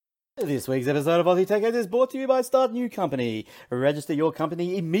This week's episode of Aussie Tech Heads is brought to you by Start New Company. Register your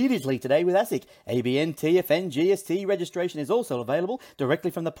company immediately today with ASIC. ABN, TFN, GST registration is also available directly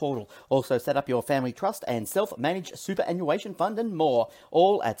from the portal. Also set up your family trust and self-managed superannuation fund and more.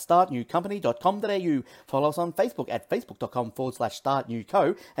 All at startnewcompany.com.au. Follow us on Facebook at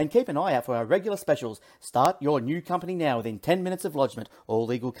facebook.com/startnewco and keep an eye out for our regular specials. Start your new company now within 10 minutes of lodgement. All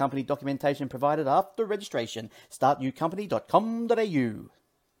legal company documentation provided after registration. startnewcompany.com.au.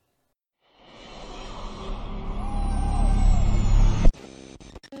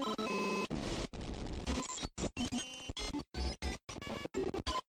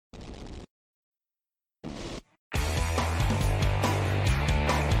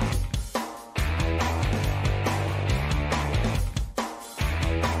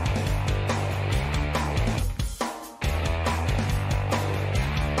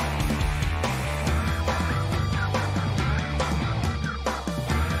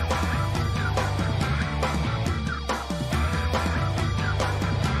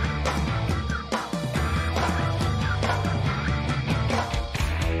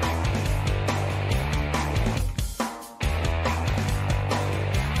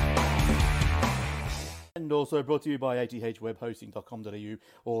 And also brought to you by athwebhosting.com.au.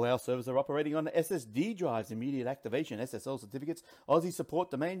 All our servers are operating on SSD drives, immediate activation, SSL certificates, Aussie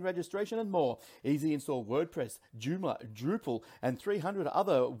support, domain registration and more. Easy install WordPress, Joomla, Drupal and 300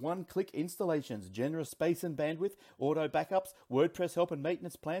 other one-click installations. Generous space and bandwidth, auto backups, WordPress help and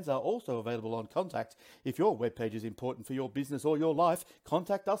maintenance plans are also available on Contact. If your web page is important for your business or your life,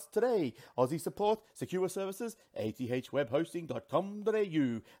 contact us today. Aussie support, secure services,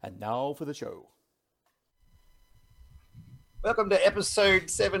 athwebhosting.com.au. And now for the show. Welcome to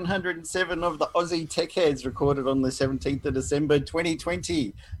episode 707 of the Aussie Tech Heads, recorded on the 17th of December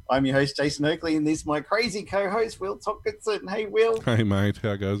 2020. I'm your host, Jason Oakley, and this is my crazy co-host, Will Tompkinson. Hey, Will. Hey, mate.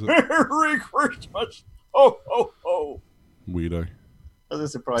 How goes it? Merry Christmas. Oh, ho, ho. Weirdo. That was a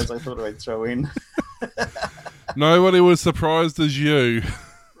surprise I thought I'd throw in. Nobody was surprised as you.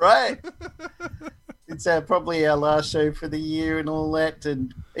 Right. It's probably our last show for the year and all that.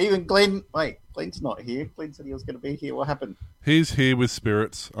 And even Glenn, Glenn's not here. Glenn said he was going to be here. What happened? He's here with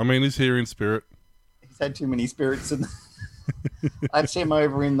spirits. I mean, he's here in spirit. He's had too many spirits. And that's him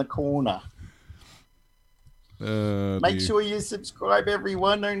over in the corner. Make sure you subscribe,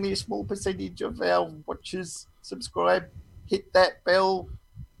 everyone. Only a small percentage of our watchers subscribe. Hit that bell.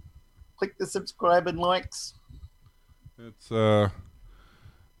 Click the subscribe and likes. It's there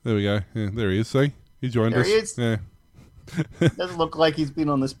we go. Yeah, there he is. See, he joined us. There he is. Yeah. Doesn't look like he's been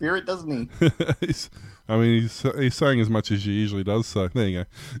on the spirit, doesn't he? he's saying as much as he usually does. So there you go.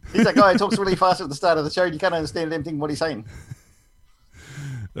 He's that guy who talks really fast at the start of the show. And you can't understand anything what he's saying.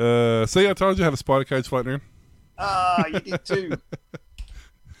 See, I told you I had a spider cage floating around. Ah, you did too.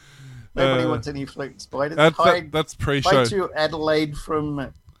 Nobody wants any floating spiders. That's pre-show. Hi to Adelaide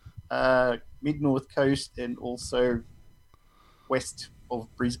from mid-north coast and also west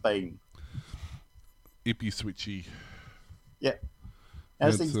of Brisbane. Ippy switchy. Yeah.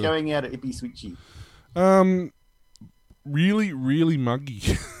 How's things going out at Ippy switchy? Really, really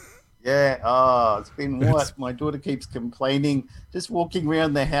muggy. Yeah. It's been what? My daughter keeps complaining. Just walking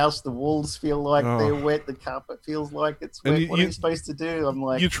around the house, the walls feel like they're wet. The carpet feels like it's wet. What are you supposed to do? I'm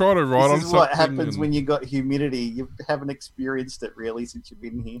like, you try to write on something. This is what happens when you got humidity. You haven't experienced it really since you've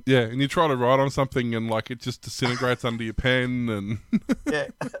been here. Yeah, and you try to write on something and like it just disintegrates under your pen and. Yeah.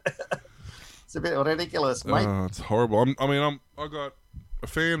 It's a bit ridiculous, mate. Oh, it's horrible. I got a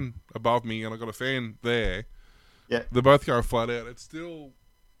fan above me and I got a fan there. Yeah. They're both going flat out. It's still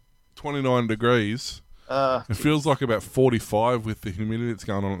 29 degrees. It feels like about 45 with the humidity that's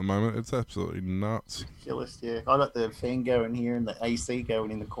going on at the moment. It's absolutely nuts. Ridiculous, yeah. I got the fan going here and the AC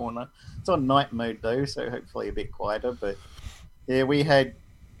going in the corner. It's on night mode though, so hopefully a bit quieter. But yeah, we had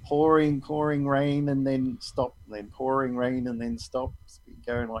pouring rain and then stop, and then pouring rain and then stop. It's been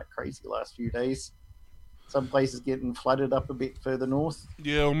going like crazy last few days. Some places getting flooded up a bit further north.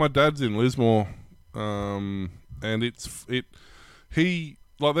 Yeah, well, my dad's in Lismore, and they've had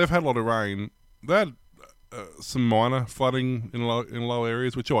a lot of rain. They had some minor flooding in low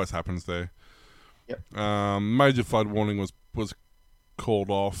areas, which always happens there. Yep. Major flood warning was called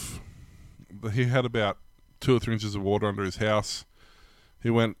off. He had about 2 or 3 inches of water under his house. He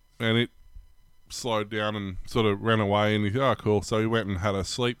went and it slowed down and sort of ran away, and cool. So he went and had a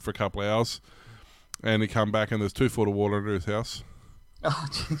sleep for a couple of hours, and he come back and there's 2 foot of water under his house. Oh,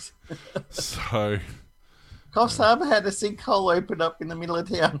 jeez. So Coffs Harbour had a sinkhole open up in the middle of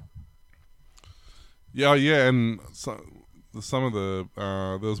town. Yeah, and some of the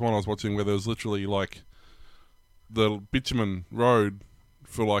there was one I was watching where there was literally like the bitumen road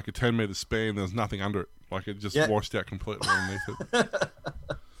for like a 10-meter span. There's nothing under it. Like it just washed out completely underneath it.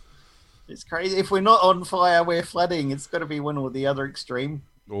 It's crazy. If we're not on fire, we're flooding. It's got to be one or the other extreme.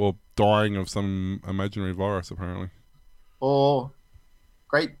 Or dying of some imaginary virus, apparently. Or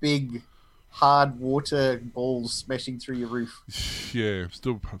great big hard water balls smashing through your roof. Yeah,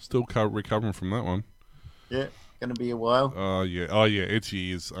 still recovering from that one. Yeah, going to be a while. Oh yeah, it's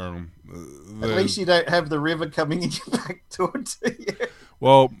years. At least you don't have the river coming in your back door to you.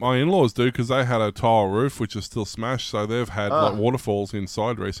 Well, my in-laws do because they had a tile roof which is still smashed, so they've had like waterfalls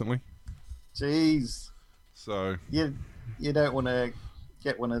inside recently. Jeez. So you don't want to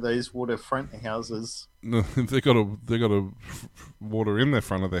get one of those waterfront houses. No, they got a water in the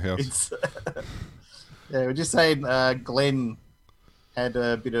front of their house. Yeah, we're just saying Glenn had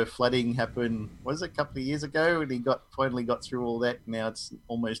a bit of flooding happen, was it, a couple of years ago, and he finally got through all that. Now it's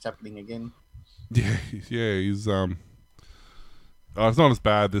almost happening again. Yeah, he's it's not as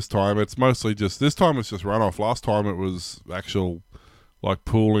bad this time. It's mostly just this time it's just runoff. Last time it was actual like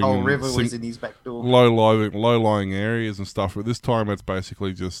pooling. Oh, river was in his back door. Low lying areas and stuff. But this time it's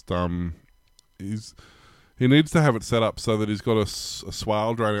basically just he needs to have it set up so that he's got a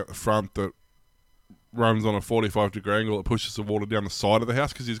swale drain out the front that runs on a 45-degree angle that pushes the water down the side of the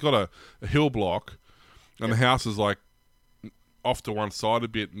house because he's got a hill block and the house is like off to one side a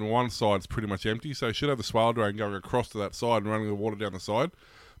bit and one side's pretty much empty, so he should have the swale drain going across to that side and running the water down the side.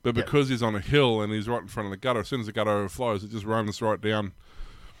 But because he's on a hill and he's right in front of the gutter, as soon as the gutter overflows, it just runs right down.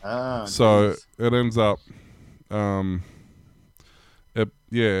 So it ends up,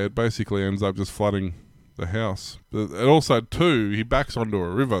 it basically ends up just flooding the house. But it also, too, he backs onto a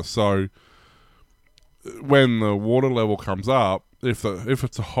river, so when the water level comes up, if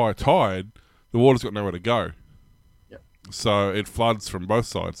it's a high tide, the water's got nowhere to go. Yep. So it floods from both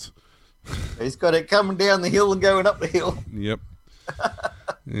sides. He's got it coming down the hill and going up the hill. Yep.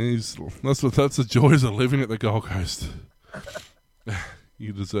 That's the joys of living at the Gold Coast.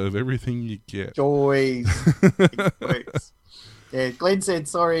 You deserve everything you get. Joys. Yeah, Glenn said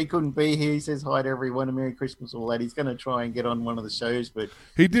sorry he couldn't be here. He says hi to everyone and Merry Christmas, all that. He's going to try and get on one of the shows, but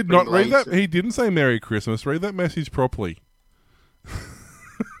he did not read that. He didn't say Merry Christmas. Read that message properly.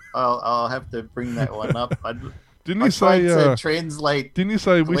 I'll have to bring that one up. Didn't you say to translate? Didn't you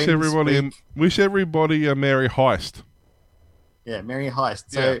say wish everybody a Merry Heist? Yeah, Merry Heist.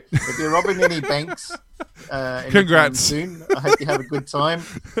 So if you're robbing any banks, congrats. Soon, I hope you have a good time.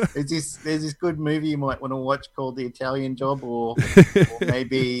 There's this good movie you might want to watch called The Italian Job, or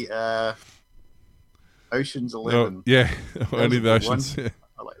maybe Ocean's 11. Only the Oceans. Yeah.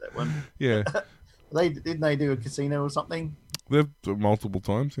 I like that one. Yeah. Didn't they do a casino or something? They've done multiple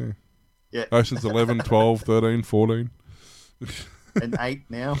times, yeah. Yeah. Oceans 11, 12, 13, 14. And 8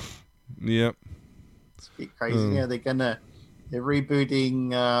 now. Yep. It's a bit crazy. Now they're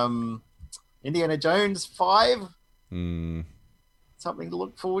rebooting Indiana Jones 5. Something to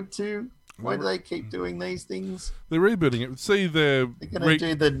look forward to. Why do they keep doing these things? They're rebooting it. See, they're going to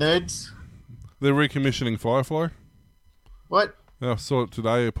do the nerds. They're recommissioning Firefly. What? I saw it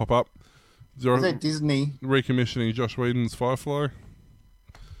today pop up. Is that Disney? Recommissioning Joss Whedon's Firefly.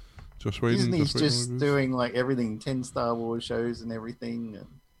 Disney's just doing like everything, 10 Star Wars shows and everything.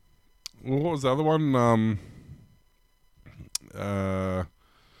 Well, what was the other one? Was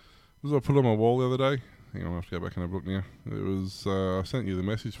I put on my wall the other day? Hang on, I have to go back and have a look now. It was I sent you the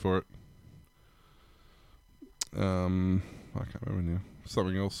message for it. I can't remember now.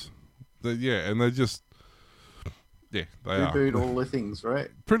 Something else. And they just they reboot all the things,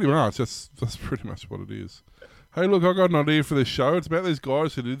 right? Pretty much. That's pretty much what it is. Hey, look, I got an idea for this show. It's about these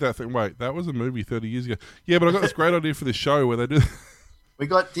guys who did that thing. Wait, that was a movie 30 years ago. Yeah, but I got this great idea for this show where they do. We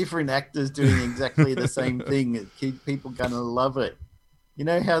got different actors doing exactly the same thing. People gonna love it. You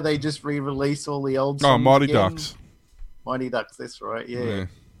know how they just re-release all the old songs Mighty again? Ducks. Mighty Ducks, that's right, yeah.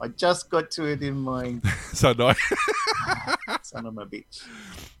 I just got to it in my... So nice. Son of a bitch.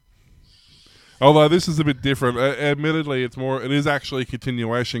 Although this is a bit different. Admittedly, it is actually a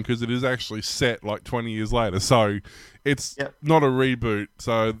continuation because it is actually set like 20 years later. So it's not a reboot.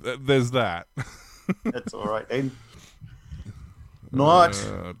 So there's that. That's all right then. Not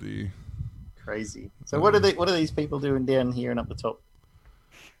dear. Crazy. So what are these people doing down here and up the top?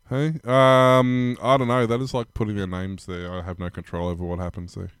 Hey, I don't know. That is like putting their names there. I have no control over what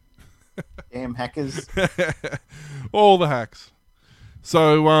happens there. Damn hackers! All the hacks.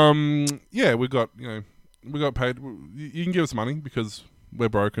 So we got paid. You can give us money because we're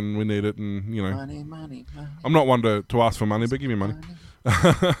broke and we need it, and money. I'm not one to ask for money, but give me money.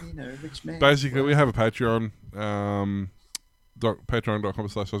 Rich man. Basically, we have a Patreon.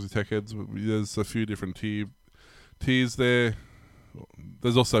 Patreon.com/AussieTechHeads. There's a few different tiers there.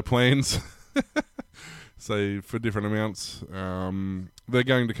 there's also plans. So for different amounts, they're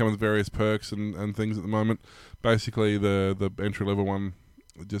going to come with various perks and things at the moment. Basically, the entry level one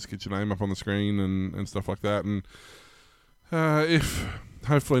just gets your name up on the screen and stuff like that. And if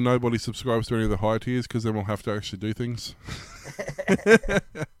hopefully nobody subscribes to any of the higher tiers, because then we'll have to actually do things.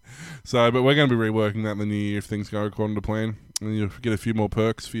 So, but we're going to be reworking that in the new year if things go according to plan, and you'll get a few more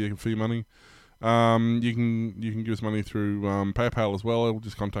perks for your money. You can give us money through PayPal as well.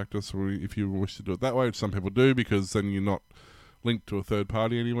 Just contact us if you wish to do it that way, which some people do, because then you're not linked to a third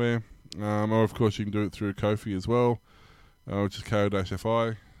party anywhere. Or of course you can do it through Ko-fi as well, which is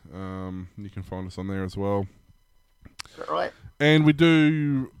ko-fi. You can find us on there as well. Right. And we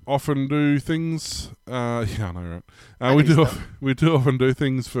do often do things. Yeah, I know, right? We do often do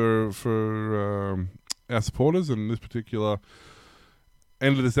things for our supporters, and this particular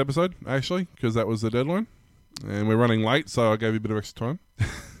end of this episode, actually, because that was the deadline, and we're running late, so I gave you a bit of extra time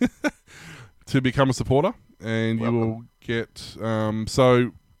to become a supporter, and you will get.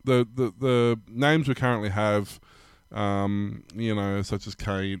 So the names we currently have, such as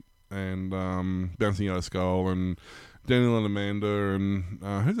Kate and Bouncing Yellow Skull and Daniel and Amanda and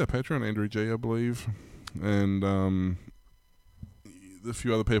who's our patron? Andrew G, I believe, and a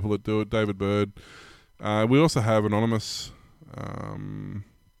few other people that do it. David Bird. We also have anonymous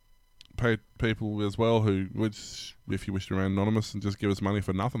paid people as well, which if you wish to remain anonymous and just give us money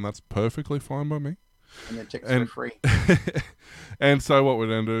for nothing, that's perfectly fine by me. And the checks are free. And so what we're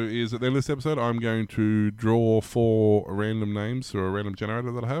going to do is at the end of this episode, I'm going to draw 4 random names through a random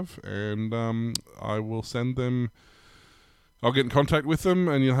generator that I have, and I will send them. I'll get in contact with them,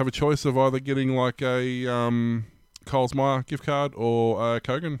 and you'll have a choice of either getting like a Coles Myer gift card or a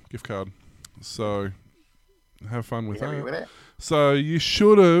Kogan gift card. So have fun with that. So you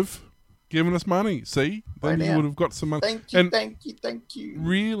should have given us money. See? Then you would have got some money. Thank you.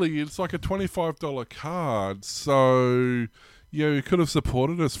 Really, it's like a $25 card. So you could have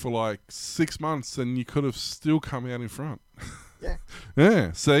supported us for like 6 months and you could have still come out in front. Yeah.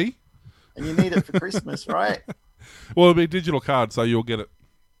 Yeah, see? And you need it for Christmas, right? Well, it'll be a digital card, so you'll get it.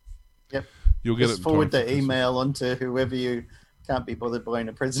 Yep. You'll get Just it. Forward the email onto whoever you can't be bothered buying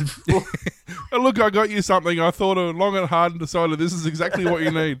a present for. Look, I got you something. I thought long and hard and decided this is exactly what you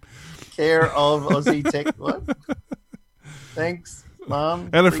need. Care of Aussie Tech. What? Thanks, Mom.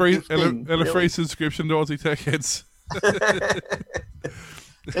 And a free subscription to Aussie Tech Heads.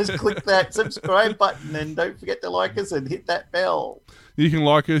 Just click that subscribe button and don't forget to like us and hit that bell. You can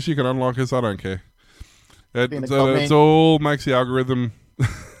like us, you can unlike us. I don't care. It all makes the algorithm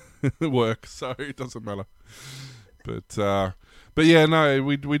work, so it doesn't matter. But yeah, no,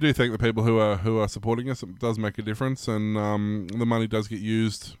 we do thank the people who are supporting us. It does make a difference, and the money does get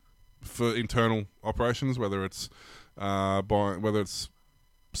used for internal operations, whether it's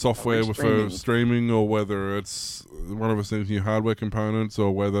software for streaming, or whether it's one of us needs new hardware components,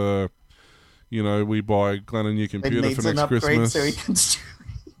 or whether we buy Glenn a new computer for next Christmas. So he can stream.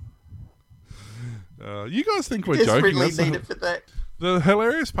 You guys think we're joking? Really need it for that. The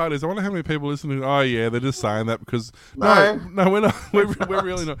hilarious part is, I wonder how many people listen to. Oh yeah, they're just saying that because no, we're not. We're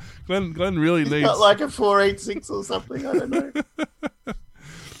really not. Glenn really needs. Got like a 486 or something. I don't know.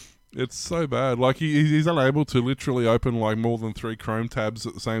 It's so bad. Like he's unable to literally open like more than 3 Chrome tabs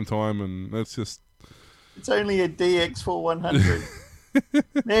at the same time, and that's just. It's only a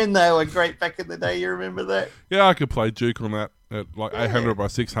DX4100. Man, they were great back in the day. You remember that? Yeah, I could play Duke on that at like 800 by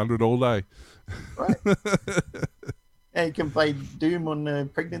 600 all day. Right. And you can play Doom on a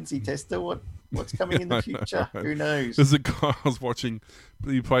pregnancy tester. What's coming in the future? Who knows? There's a guy I was watching.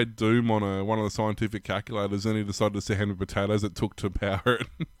 He played Doom on one of the scientific calculators, and he decided to see how many potatoes it took to power it.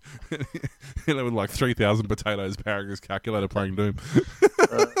 And it was like 3,000 potatoes powering his calculator playing Doom.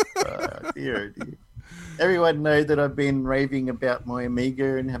 Dear. Everyone knows that I've been raving about my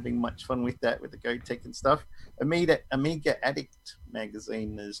Amiga and having much fun with that, with the GoTech and stuff. Amiga Addict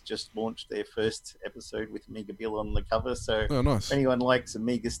magazine has just launched their first episode with Amiga Bill on the cover. So nice. If anyone likes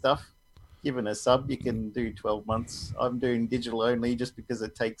Amiga stuff, give it a sub. You can do 12 months. I'm doing digital only just because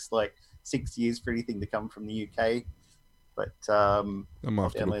it takes like 6 years for anything to come from the UK. But I'll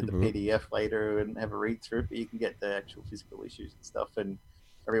download the PDF later and have a read through it. But you can get the actual physical issues and stuff. And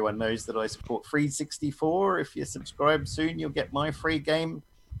everyone knows that I support Free64. If you subscribe soon, you'll get my free game,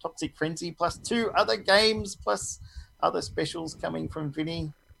 Toxic Frenzy, plus 2 other games, plus other specials coming from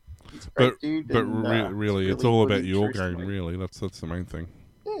Vinny. He's a great dude. But really, it's all about your game, really. That's the main thing.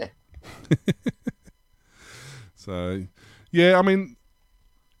 Yeah. So, yeah, I mean,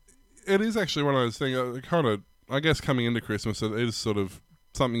 it is actually one of those things, I guess coming into Christmas, it is sort of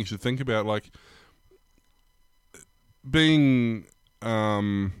something you should think about, like, being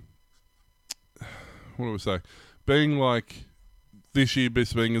what do we say? Being like this year,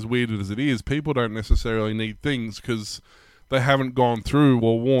 being as weird as it is, people don't necessarily need things because they haven't gone through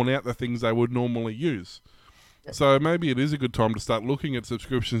or worn out the things they would normally use. Yep. So maybe it is a good time to start looking at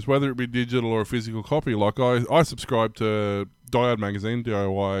subscriptions, whether it be digital or a physical copy. Like I subscribe to Diode Magazine,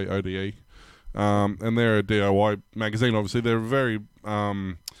 DIYODE, and they're a DIY magazine. Obviously, they're very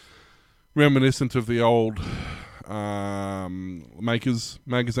reminiscent of the old makers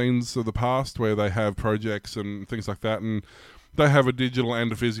magazines of the past, where they have projects and things like that, and they have a digital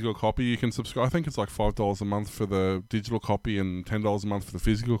and a physical copy. You can subscribe. I think it's like $5 a month for the digital copy and $10 a month for the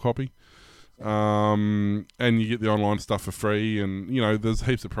physical copy. And you get the online stuff for free, and you know there's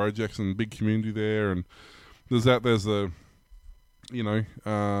heaps of projects and big community there, and there's a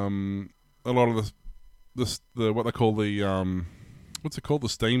a lot of the what they call the what's it called, the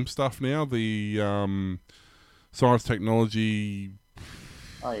STEAM stuff now, the science, technology.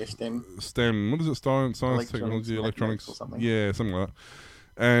 Oh, yeah, STEM. What is it? Science, technology, electronics, or something. Yeah, something like that.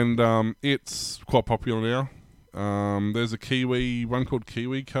 And it's quite popular now. There's a Kiwi one called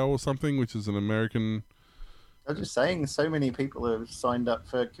KiwiCo or something, which is an American. I was just saying, so many people have signed up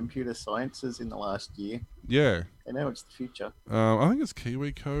for computer sciences in the last year. Yeah. They know it's the future. I think it's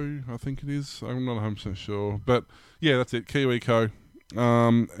KiwiCo. I think it is. I'm not 100% sure, but yeah, that's it. KiwiCo.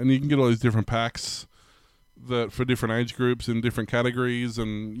 And you can get all these different packs that for different age groups in different categories,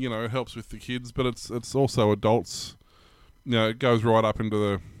 and you know it helps with the kids, but it's also adults. You know, it goes right up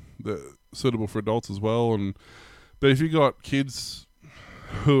into the suitable for adults as well. But if you got kids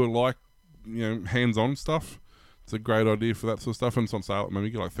who are like, you know, hands-on stuff, it's a great idea for that sort of stuff. And it's on sale. Maybe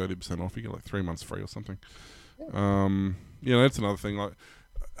you get like 30% off. You get like 3 months free or something. Yeah. You know, that's another thing. Like,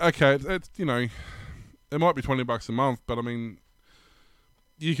 okay, it's you know, it might be $20 a month, but I mean,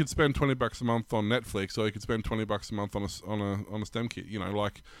 you could spend $20 a month on Netflix, or you could spend $20 a month on a STEM kit. You know,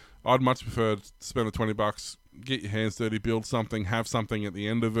 like I'd much prefer to spend the $20, get your hands dirty, build something, have something at the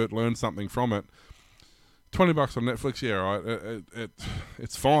end of it, learn something from it. $20 on Netflix, yeah, right.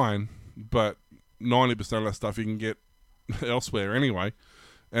 It's fine, but 90% of that stuff you can get elsewhere anyway.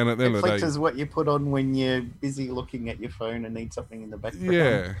 And at the end of the day, Netflix is what you put on when you're busy looking at your phone and need something in the background.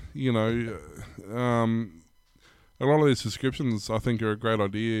 Yeah, you know, a lot of these subscriptions I think are a great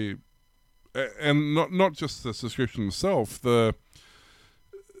idea, and not just the subscription itself, the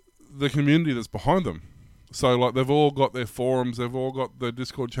community that's behind them. So like they've all got their forums, they've all got their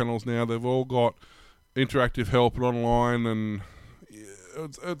Discord channels now, they've all got interactive help online, and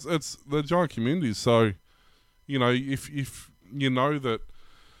it's the giant communities. So you know, if you know that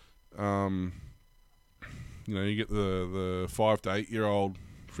you know, you get the 5 to 8 year old,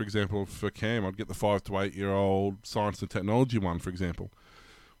 for example, for Cam, I'd get the 5 to 8 year old science and technology one, for example.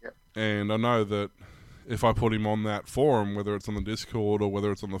 Yep. And I know that if I put him on that forum, whether it's on the Discord or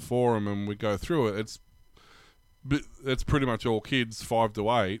whether it's on the forum, and we go through it, it's pretty much all kids 5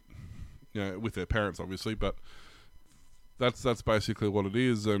 to 8, you know, with their parents obviously, but that's basically what it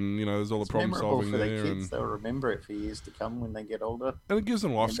is. And you know, there's all the problem solving for there, their kids. and they'll remember it for years to come when they get older. And it gives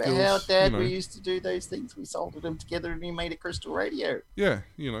them life skills. How, Dad, you know. we used to do those things. We soldered them together and we made a crystal radio. Yeah,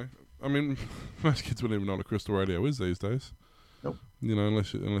 you know, I mean, most kids wouldn't even know what a crystal radio is these days. Nope. You know,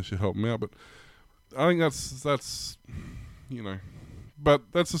 unless you help them out. But I think that's you know, but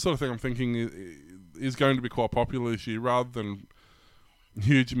that's the sort of thing I'm thinking is going to be quite popular this year, rather than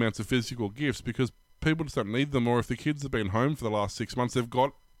huge amounts of physical gifts, because people just don't need them. Or if the kids have been home for the last 6 months, they've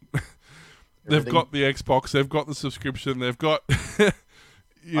got they've got the Xbox, they've got the subscription, they've got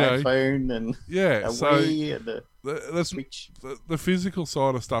iPhone and yeah, a so Wii and the Switch. The physical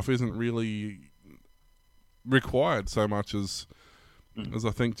side of stuff isn't really required so much as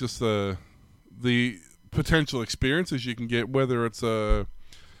I think just the potential experiences you can get, whether it's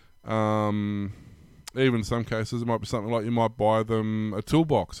even in some cases it might be something like you might buy them a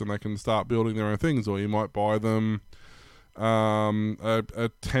toolbox and they can start building their own things, or you might buy them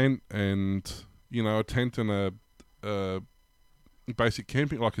a tent, and you know, a tent and a basic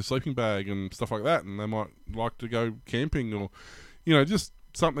camping, like a sleeping bag and stuff like that, and they might like to go camping, or you know, just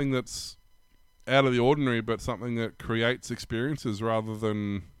something that's out of the ordinary, but something that creates experiences rather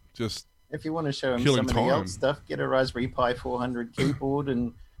than just if you want to show them killing some of the time. old stuff, get a Raspberry Pi 400 keyboard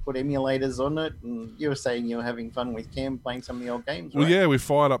and put emulators on it. And you were saying you were having fun with Cam playing some of the old games, right? Well, yeah, we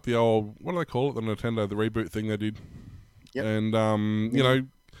fired up the old, what do they call it, the Nintendo, the reboot thing they did. Yep. And you know,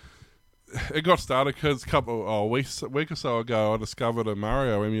 it got started because a week or so ago I discovered a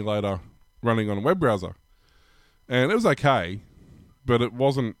Mario emulator running on a web browser, and it was okay, but it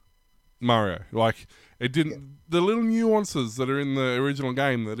wasn't Mario. Like, it didn't... The little nuances that are in the original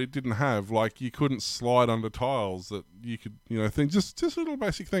game that it didn't have, like, you couldn't slide under tiles, that you could, things, just little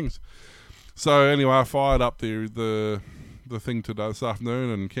basic things. So, anyway, I fired up the thing today, this afternoon,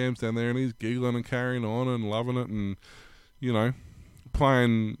 and Cam's down there, and he's giggling and carrying on and loving it, and,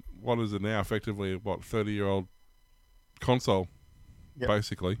 playing, what is it now, effectively, 30-year-old console,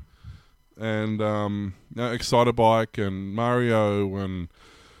 basically. And Exciter Bike and Mario and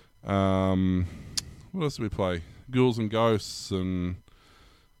what else did we play? Ghouls and Ghosts and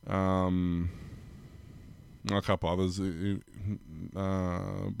a couple others.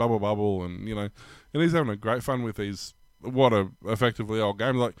 Bubble Bubble and and he's having a great fun with these effectively old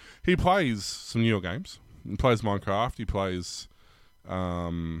games. Like, he plays some newer games. He plays Minecraft. He plays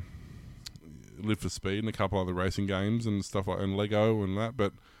Live for Speed and a couple other racing games and stuff like, and Lego and that,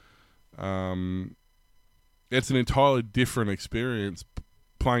 but it's an entirely different experience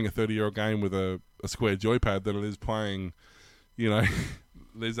playing a 30-year-old game with a square joypad than it is playing,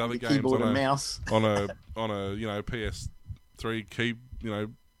 these other games keyboard and mouse on a PS3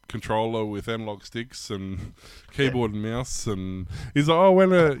 controller with analog sticks and keyboard and mouse. And he's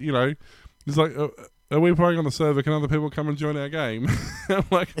like, he's like, are we playing on the server? Can other people come and join our game? I'm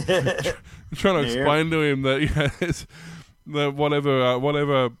like, trying to explain to him that it's that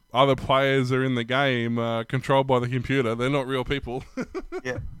whatever other players are in the game are controlled by the computer. They're not real people.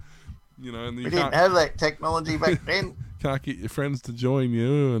 Yeah. And we didn't have that technology back then. Can't get your friends to join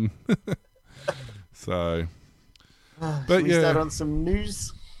you, and so. But should we start on some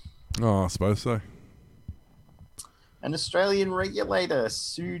news? Oh, I suppose so. An Australian regulator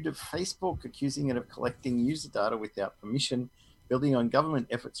sued Facebook, accusing it of collecting user data without permission, building on government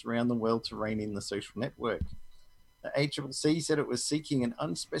efforts around the world to rein in the social network. The ACCC said it was seeking an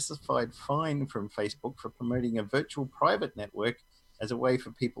unspecified fine from Facebook for promoting a virtual private network as a way for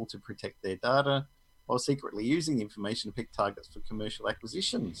people to protect their data, while secretly using the information to pick targets for commercial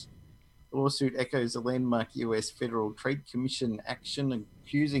acquisitions. The lawsuit echoes a landmark US Federal Trade Commission action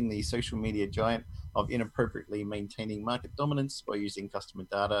accusing the social media giant of inappropriately maintaining market dominance by using customer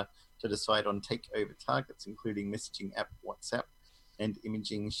data to decide on takeover targets, including messaging app WhatsApp and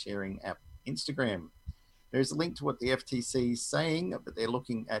imaging sharing app Instagram. There's a link to what the FTC is saying, but they're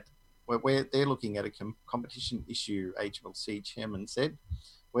looking at a competition issue, ACCC chairman said.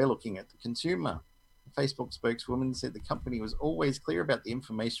 We're looking at the consumer. The Facebook spokeswoman said the company was always clear about the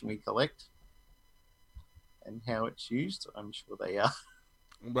information we collect and how it's used. I'm sure they are.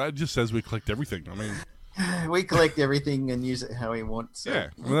 But it just says we collect everything. I mean, we collect everything and use it how we want. So. Yeah,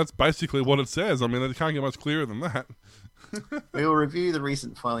 I mean, that's basically what it says. I mean, it can't get much clearer than that. We will review the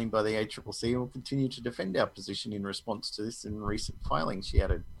recent filing by the ACCC and will continue to defend our position in response to this in recent filings, she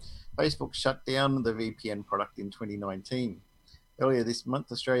added. Facebook shut down the VPN product in 2019. Earlier this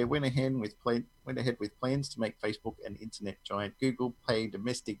month, Australia went ahead with plans to make Facebook and internet giant Google pay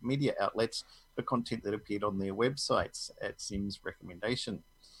domestic media outlets for content that appeared on their websites at SIM's recommendation.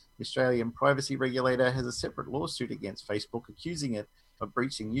 The Australian privacy regulator has a separate lawsuit against Facebook, accusing it of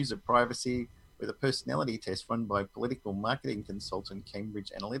breaching user privacy with a personality test run by political marketing consultant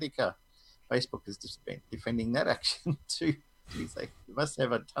Cambridge Analytica. Facebook is defending that action too. Geez, they must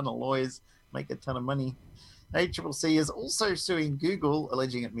have a ton of lawyers, make a ton of money. ACCC is also suing Google,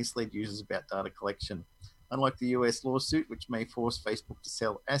 alleging it misled users about data collection. Unlike the US lawsuit, which may force Facebook to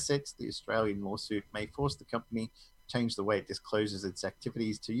sell assets, the Australian lawsuit may force the company to change the way it discloses its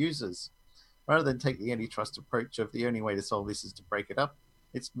activities to users. Rather than take the antitrust approach of the only way to solve this is to break it up,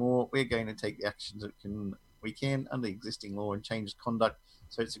 it's more, we're going to take the actions that we can under existing law and change conduct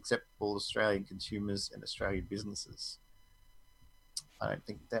so it's acceptable to Australian consumers and Australian businesses. I don't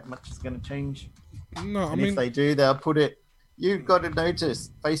think that much is going to change. No, I mean, if they do, they'll put it. You've got to notice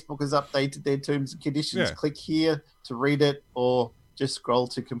Facebook has updated their terms and conditions. Yeah. Click here to read it, or just scroll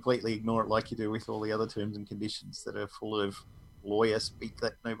to completely ignore it, like you do with all the other terms and conditions that are full of lawyer speak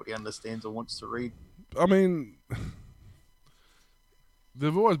that nobody understands or wants to read. I mean,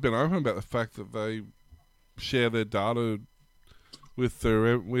 they've always been open about the fact that they share their data with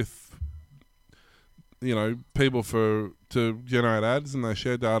people to generate ads, and they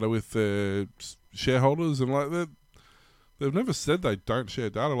share data with their shareholders, and like that. They've never said they don't share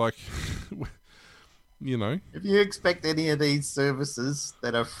data. Like, if you expect any of these services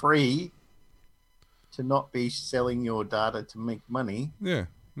that are free to not be selling your data to make money, yeah,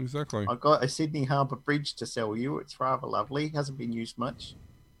 exactly. I've got a Sydney Harbour Bridge to sell you. It's rather lovely. Hasn't been used much.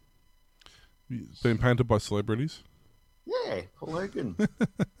 It's been painted by celebrities. Yeah, Paul Hogan.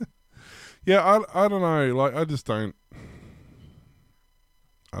 Yeah, I don't know. Like, I just don't.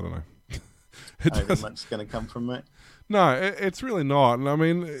 I don't know. I don't think much is going to come from it. No, it's really not. And I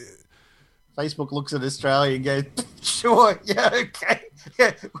mean, Facebook looks at Australia and goes, "Sure, yeah, okay,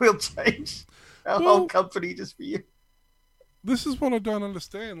 yeah, we'll change our whole company just for you." This is what I don't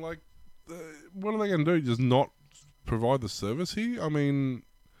understand. Like, what are they going to do? Just not provide the service here? I mean,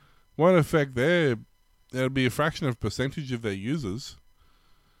 won't affect it'll be a fraction of percentage of their users.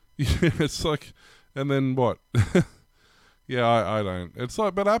 It's like, and then what? Yeah, I don't. It's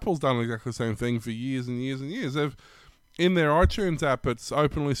like, but Apple's done exactly the same thing for years and years and years. They've, in their iTunes app, it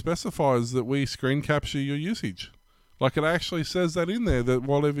openly specifies that we screen capture your usage. Like, it actually says that in there, that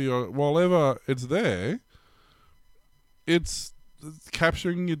whatever it's there, it's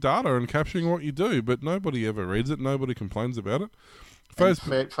capturing your data and capturing what you do, but nobody ever reads it. Nobody complains about it.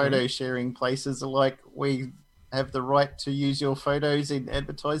 Photo sharing places are like, we have the right to use your photos in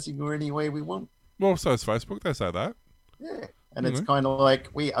advertising or any way we want. Well, so is Facebook. They say that. Yeah, and it's kind of like,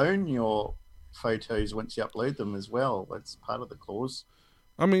 we own your photos once you upload them as well. That's part of the clause.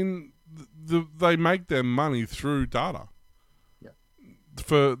 I mean, they make their money through data. Yeah.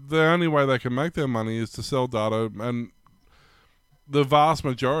 For the only way they can make their money is to sell data, and the vast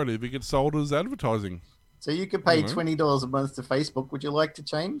majority of it gets sold as advertising. So you could pay $20 a month to Facebook. Would you like to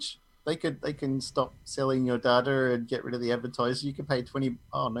change? They can stop selling your data and get rid of the advertisers. You could pay $20.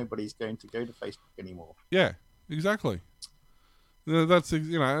 Oh, nobody's going to go to Facebook anymore. Yeah, exactly. That's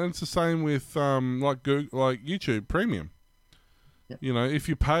it's the same with like Google, like YouTube Premium. Yep. If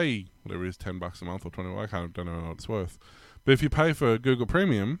you pay whatever it is, $10 a month or $20, don't know what it's worth. But if you pay for Google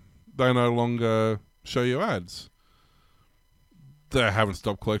Premium, they no longer show you ads. They haven't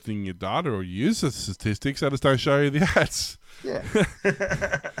stopped collecting your data or user statistics. They just don't show you the ads. Yeah.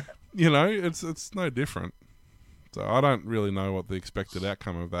 It's no different. So I don't really know what the expected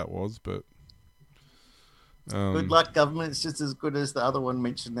outcome of that was, but good luck, government. It's just as good as the other one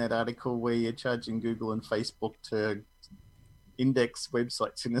mentioned, that article where you're charging Google and Facebook to index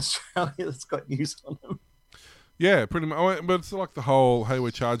websites in Australia that's got news on them. Yeah, pretty much. But it's like the whole, hey,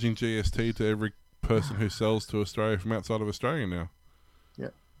 we're charging GST to every person who sells to Australia from outside of Australia now. Yeah.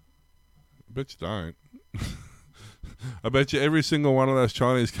 I bet you don't. I bet you every single one of those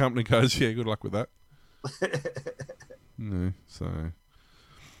Chinese company goes, yeah, good luck with that. So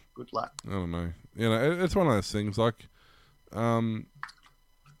good luck. I don't know. It's one of those things. Like, one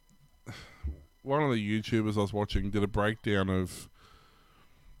of the YouTubers I was watching did a breakdown of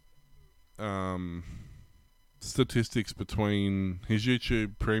statistics between his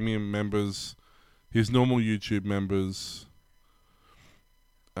YouTube Premium members, his normal YouTube members,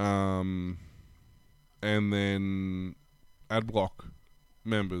 and then AdBlock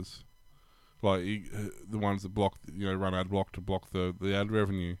members, like the ones that block, run AdBlock to block the ad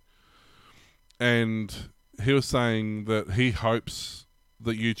revenue. And he was saying that he hopes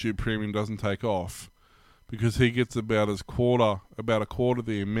that YouTube Premium doesn't take off because he gets about a quarter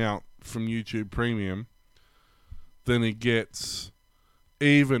the amount from YouTube Premium than he gets,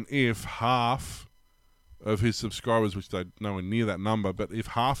 even if half of his subscribers, which they're nowhere near that number, but if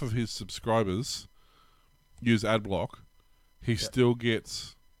half of his subscribers use AdBlock, he still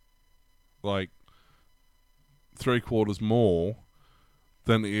gets like 3/4 more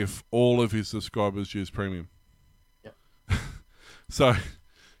than if all of his subscribers use Premium. Yeah. So,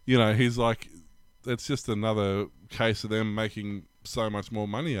 he's like, it's just another case of them making so much more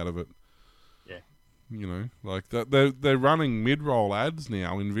money out of it. Yeah. Like they're running mid-roll ads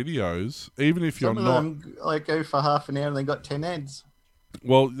now in videos, even if you're not. Some of them like go for half an hour and they got 10 ads.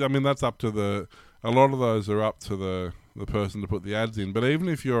 Well, I mean, that's up to a lot of those are up to the person to put the ads in. But even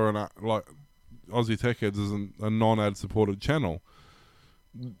if you're like Aussie Tech Heads is a non-ad supported channel,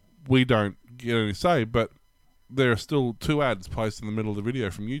 we don't get any say, but there are still 2 ads placed in the middle of the video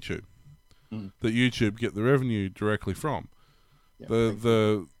from YouTube that YouTube get the revenue directly from. Yeah,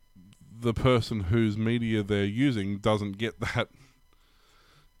 the person whose media they're using doesn't get that,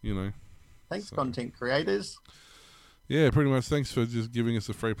 Thanks, content creators. Yeah, pretty much. Thanks for just giving us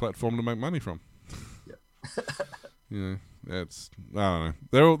a free platform to make money from. Yeah. It's, I don't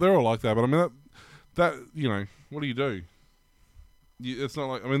know. They're all like that, but I mean that what do you do? It's not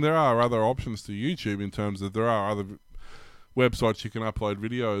like, I mean, there are other options to YouTube in terms of there are other websites you can upload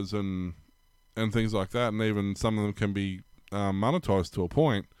videos and things like that, and even some of them can be monetized to a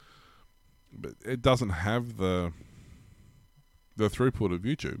point, but it doesn't have the throughput of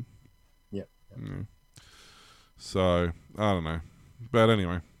YouTube. Yeah. So I don't know, but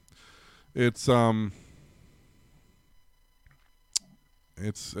anyway, it's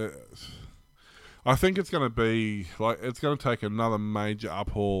I think it's going to be like, it's going to take another major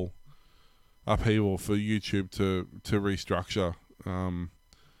upheaval for YouTube to restructure.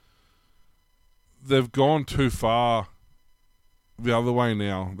 They've gone too far the other way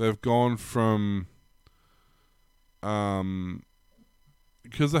now. They've gone from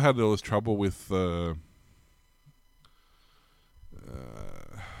because they had all this trouble with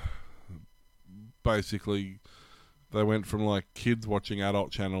basically they went from like kids watching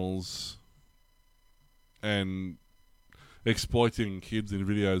adult channels and exploiting kids in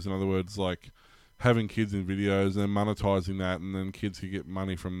videos. In other words, like having kids in videos and monetizing that, and then kids could get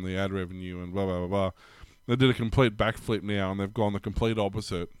money from the ad revenue and blah blah blah blah. They did a complete backflip now, and they've gone the complete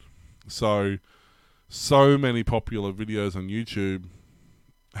opposite. So many popular videos on YouTube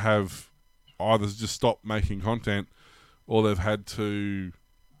have either just stopped making content, or they've had to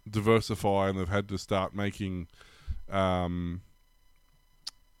diversify and they've had to start making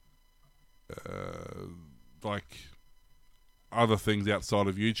like other things outside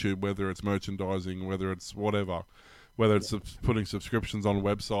of YouTube, whether it's merchandising, whether it's whatever, whether it's putting subscriptions on a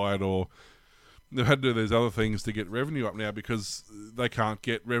website, or they've had to do these other things to get revenue up now because they can't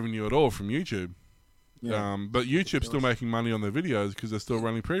get revenue at all from YouTube. Yeah. But YouTube's still making money on their videos because they're still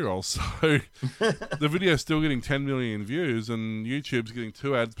running pre-rolls. So the video's still getting 10 million views, and YouTube's getting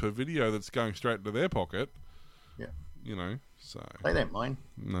 2 ads per video that's going straight into their pocket. Yeah. You know, so... They don't mind.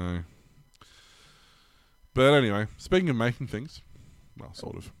 No. But anyway, speaking of making things, well,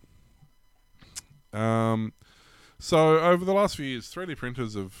 sort of. So over the last few years, 3D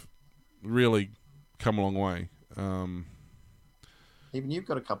printers have really come a long way. Even you've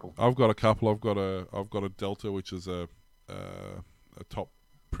got a couple. I've got a couple. I've got a Delta, which is a top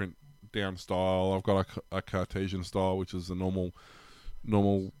print down style. I've got a Cartesian style, which is the normal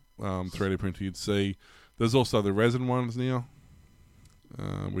 3D printer you'd see. There's also the resin ones now,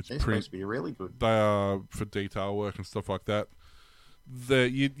 which they're print. Supposed to be really good. They are for detail work and stuff like that.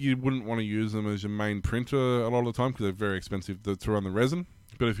 You wouldn't want to use them as your main printer a lot of the time because they're very expensive to run the resin.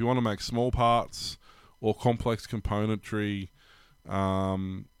 But if you want to make small parts or complex componentry, or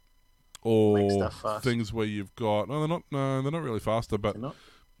things where you've got they're not really faster, but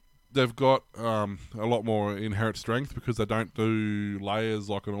they've got a lot more inherent strength because they don't do layers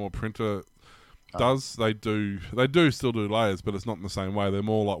like a normal printer does. They do still do layers, but it's not in the same way. They're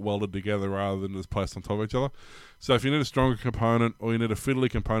more like welded together rather than just placed on top of each other. So if you need a stronger component, or you need a fiddly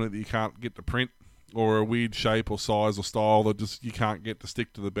component that you can't get to print, or a weird shape or size or style that just you can't get to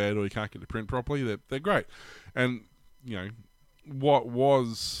stick to the bed, or you can't get to print properly, they're great. And you know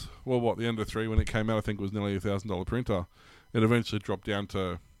the Ender 3 when it came out, I think it was nearly $1,000 printer. It eventually dropped down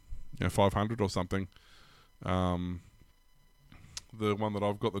to $500 or something. The one that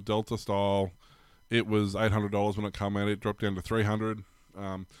I've got, the Delta style, it was $800 when it came out. It dropped down to $300.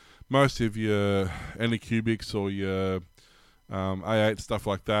 Most of your Anycubics or your A8 stuff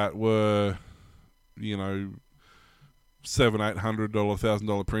like that were $700, $800,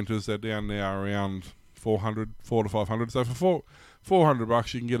 $1,000 printers. They're down now around $400 to $500. So for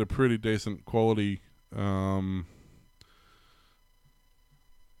 $400 you can get a pretty decent quality,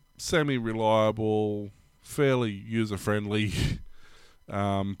 semi-reliable, fairly user-friendly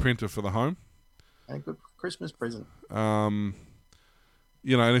printer for the home. A good Christmas present. And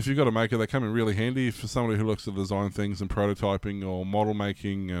if you've got a maker, they come in really handy for somebody who looks to design things and prototyping or model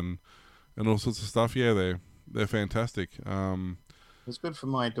making and all sorts of stuff. Yeah, they're fantastic. It's good for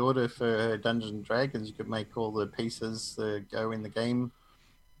my daughter for her Dungeons and Dragons. You could make all the pieces that go in the game.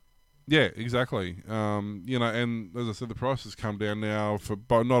 Yeah, exactly. And as I said, the prices come down now for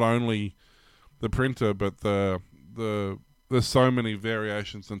not only the printer, but there's so many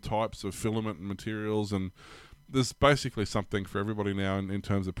variations and types of filament and materials, and there's basically something for everybody now in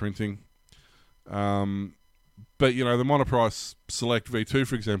terms of printing. But the Monoprice Select V2,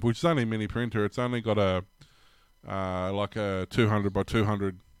 for example, which is only a mini printer, it's only got a 200 by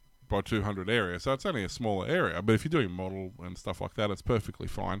 200 by 200 area, so it's only a smaller area. But if you're doing model and stuff like that, it's perfectly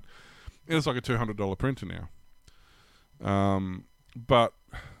fine. And it's like a $200 printer now. But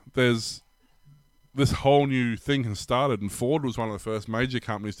there's this whole new thing has started, and Ford was one of the first major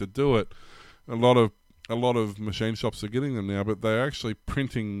companies to do it. A lot of machine shops are getting them now, but they're actually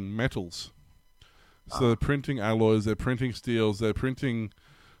printing metals. So they're printing alloys, they're printing steels, they're printing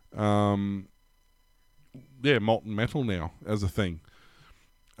molten metal now as a thing.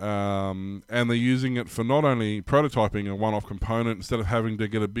 And they're using it for not only prototyping a one-off component, instead of having to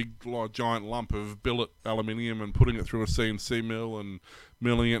get a big giant lump of billet aluminium and putting it through a CNC mill and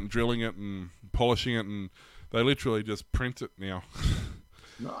milling it and drilling it and polishing it, and they literally just print it now.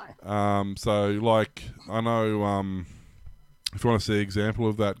 Nice. So like I know if you want to see an example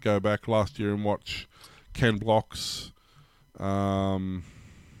of that, go back last year and watch Ken Block's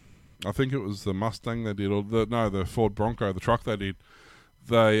I think it was the Mustang they did, or the Ford Bronco, the truck they did.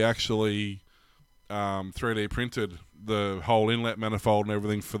 They actually 3D printed the whole inlet manifold and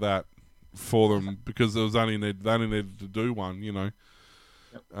everything for that for them because they only needed to do one, you know.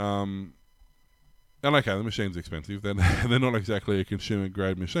 Yep. And okay, the machine's expensive. They're not exactly a consumer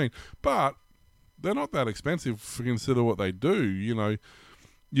grade machine, but they're not that expensive to consider what they do. You know,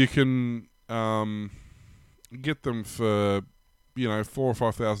 you can get them for $4,000 or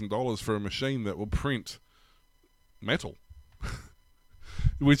 $5,000 for a machine that will print metal,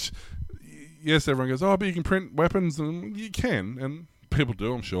 which. Yes, everyone goes, oh, but you can print weapons, and you can, and people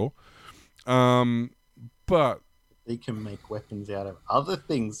do, I'm sure. But you can make weapons out of other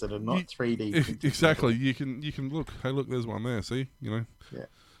things that are not 3D printed. Exactly. You can look. Hey, look, there's one there. See, you know. Yeah.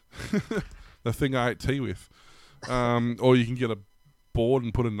 The thing I ate tea with, or you can get a board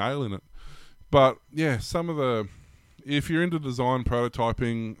and put a nail in it. But yeah, if you're into design,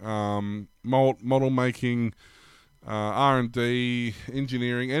 prototyping, model making. R&D,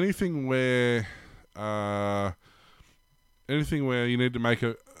 engineering, anything where you need to make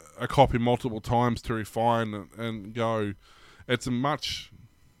a copy multiple times to refine and go, it's a much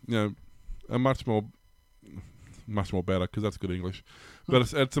more better, because that's good English,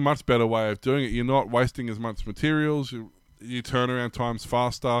 but it's a much better way of doing it. You're not wasting as much materials. You turn around times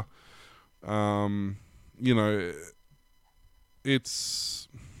faster. It's.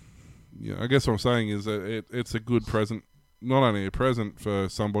 Yeah, I guess what I'm saying is that it's a good present, not only a present for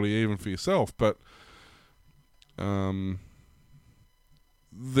somebody, even for yourself, but the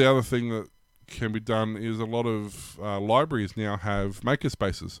other thing that can be done is a lot of libraries now have maker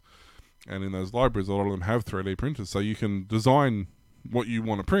spaces, and in those libraries, a lot of them have 3D printers, so you can design what you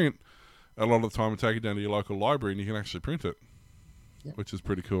want to print a lot of the time and take it down to your local library, and you can actually print it, which is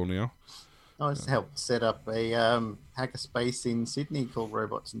pretty cool now. I just helped set up a hackerspace in Sydney called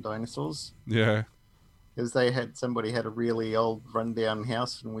Robots and Dinosaurs. Yeah. Because somebody had a really old rundown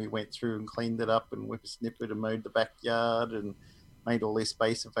house, and we went through and cleaned it up and whippersnippered and mowed the backyard and made all this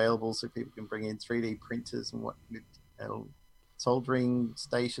space available so people can bring in 3D printers and soldering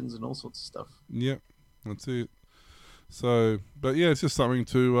stations and all sorts of stuff. Yep, that's it. So, but yeah, it's just something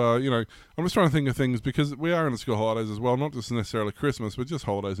to, I'm just trying to think of things, because we are in the school holidays as well, not just necessarily Christmas, but just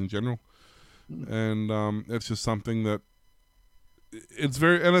holidays in general. And it's just something that it's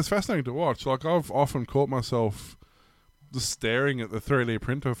fascinating to watch. Like, I've often caught myself just staring at the 3D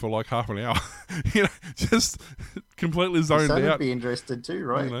printer for like half an hour, just completely zoned out. Would be interested too,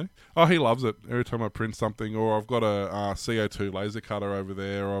 right? Oh, he loves it. Every time I print something, or I've got a CO2 laser cutter over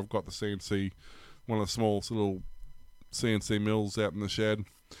there, or I've got the CNC, one of the small little CNC mills out in the shed.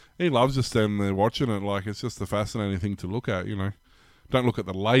 He loves just standing there watching it. Like, it's just a fascinating thing to look at, Don't look at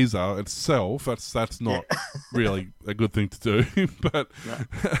the laser itself. That's not really a good thing to do. But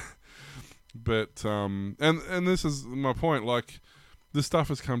and this is my point. Like, this stuff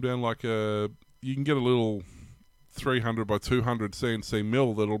has come down like you can get a little 300 by 200 CNC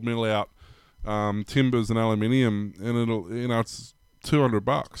mill that'll mill out timbers and aluminium, and it'll it's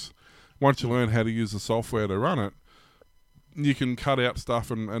 $200. Once you learn how to use the software to run it, you can cut out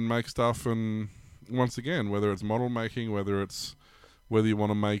stuff and make stuff. And once again, whether it's model making, whether you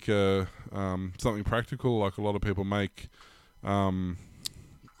want to make something practical, like a lot of people make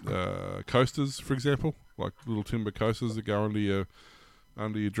coasters, for example, like little timber coasters that go under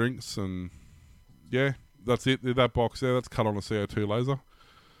your drinks, and yeah, that's it. That box there, that's cut on a CO2 laser.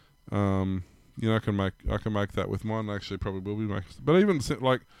 I can make that with mine. Actually, probably will be making. But even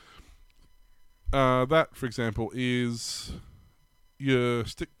like that, for example, is your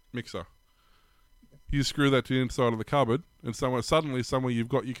stick mixer. You screw that to the inside of the cupboard, and somewhere you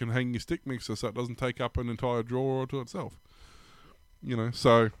can hang your stick mixer so it doesn't take up an entire drawer to itself.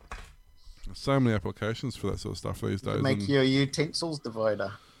 So many applications for that sort of stuff these days. Make your utensils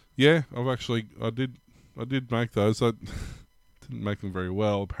divider. Yeah, I did make those. I didn't make them very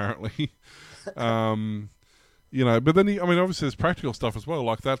well, apparently. But then obviously there's practical stuff as well.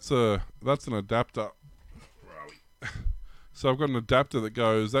 Like that's an adapter. Where are we? So I've got an adapter that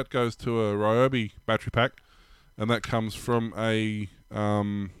goes to a Ryobi battery pack, and that comes from a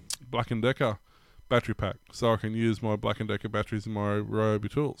Black & Decker battery pack. So I can use my Black & Decker batteries in my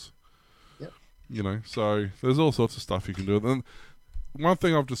Ryobi tools. Yep. So there's all sorts of stuff you can do. And one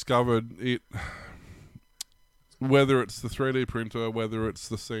thing I've discovered, whether it's the 3D printer, whether it's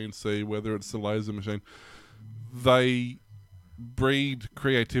the CNC, whether it's the laser machine, they breed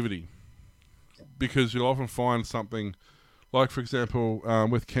creativity. Because you'll often find something, like for example,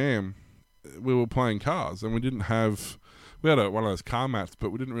 with Cam, we were playing cars, and we had one of those car mats,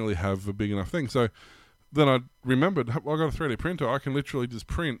 but we didn't really have a big enough thing. So then I remembered, I got a 3D printer. I can literally just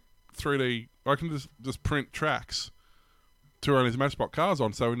print 3D. I can just print tracks to run these Matchbox cars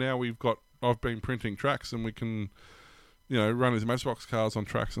on. So now we've got I've been printing tracks, and we can, run his Matchbox cars on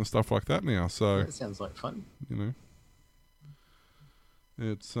tracks and stuff like that now. So That sounds like fun.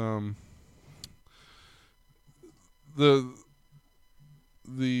 It's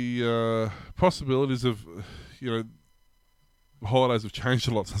the possibilities of holidays have changed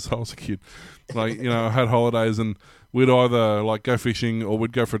a lot since I was a kid. Like I had holidays and we'd either like go fishing or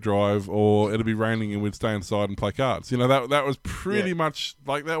we'd go for a drive, or it'd be raining and we'd stay inside and play cards. That was pretty much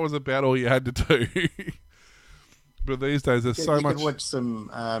like that was about all you had to do. But these days there's so much. You can watch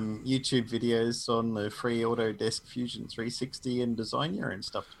some YouTube videos on the free Autodesk Fusion 360 and Designer and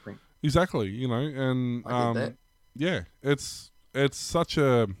stuff to print. Exactly, and I did that. Yeah, it's such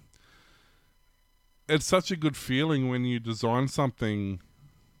a good feeling when you design something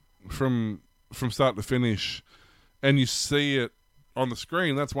from start to finish, and you see it on the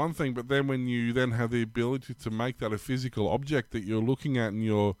screen. That's one thing, but then when you then have the ability to make that a physical object that you're looking at and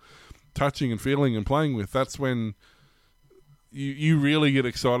you're touching and feeling and playing with, that's when you really get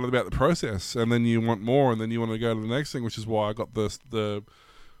excited about the process, and then you want more, and then you want to go to the next thing, which is why I got the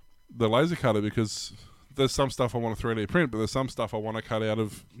laser cutter, because there's some stuff I want to 3D print, but there's some stuff I want to cut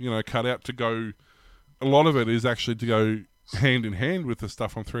out to go. A lot of it is actually to go hand in hand with the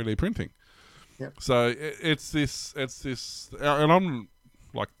stuff I'm 3D printing. Yep. So it's this, and I'm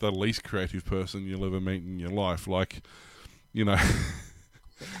like the least creative person you'll ever meet in your life. Like,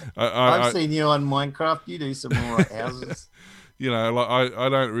 I've seen you on Minecraft. You do some more houses. I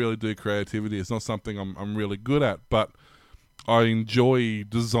don't really do creativity. It's not something I'm really good at, but I enjoy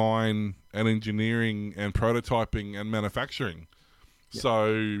design and engineering and prototyping and manufacturing. Yep.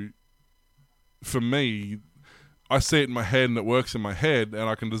 So for me, I see it in my head and it works in my head, and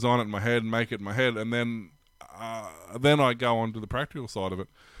I can design it in my head and make it in my head, and then I go on to the practical side of it.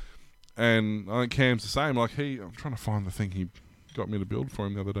 And I think Cam's the same. Like I'm trying to find the thing he got me to build for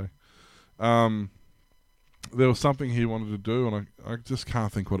him the other day. There was something he wanted to do, and I just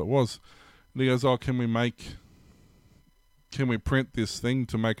can't think what it was. And he goes, "Oh, can we print this thing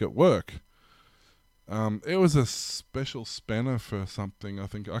to make it work?" It was a special spanner for something, I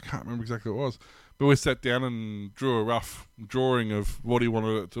think. I can't remember exactly what it was. But we sat down and drew a rough drawing of what he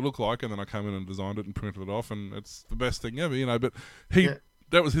wanted it to look like, and then I came in and designed it and printed it off, and it's the best thing ever, But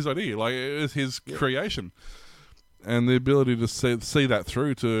that was his idea. Like, it was his creation. And the ability to see that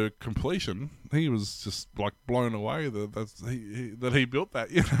through to completion, he was just like blown away that he built that,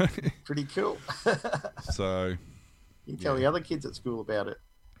 Pretty cool. So you can tell the other kids at school about it.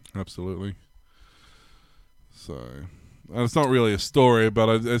 Absolutely. So, and it's not really a story,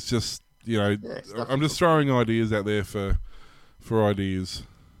 but it's just I'm just throwing ideas out there for ideas.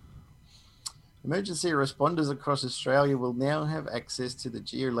 Emergency responders across Australia will now have access to the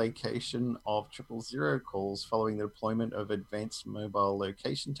geolocation of 000 calls following the deployment of advanced mobile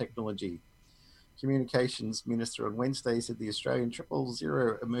location technology. Communications Minister on Wednesday said the Australian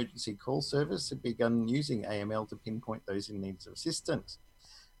 000 emergency call service had begun using AML to pinpoint those in need of assistance.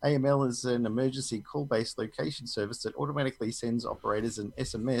 AML is an emergency call-based location service that automatically sends operators an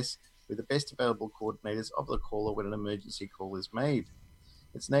SMS with the best available coordinators of the caller when an emergency call is made.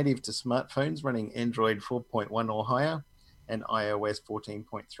 It's native to smartphones running Android 4.1 or higher and iOS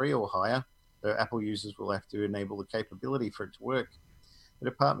 14.3 or higher, though Apple users will have to enable the capability for it to work. The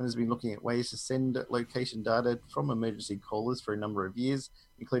department has been looking at ways to send location data from emergency callers for a number of years,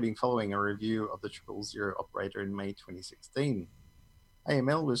 including following a review of the 000 operator in May 2016.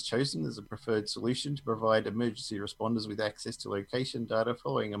 AML was chosen as a preferred solution to provide emergency responders with access to location data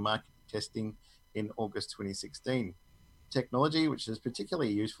following a market testing in August 2016. Technology, which is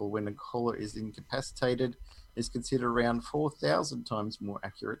particularly useful when a caller is incapacitated, is considered around 4,000 times more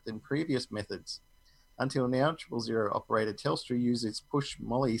accurate than previous methods. Until now, 000 operator Telstra used its push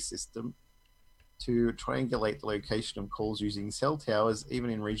MOLE system to triangulate the location of calls using cell towers, even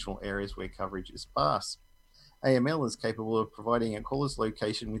in regional areas where coverage is sparse. AML is capable of providing a caller's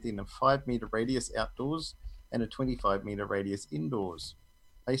location within a 5-metre radius outdoors and a 25-metre radius indoors.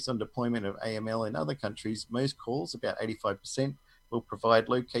 Based on deployment of AML in other countries, most calls, about 85%, will provide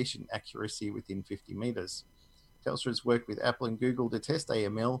location accuracy within 50 metres. Telstra has worked with Apple and Google to test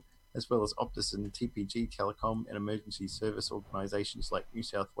AML, as well as Optus and TPG Telecom and emergency service organisations like New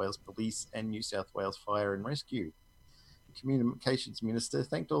South Wales Police and New South Wales Fire and Rescue. The Communications Minister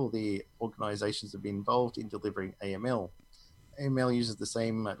thanked all the organisations that have been involved in delivering AML. AML uses the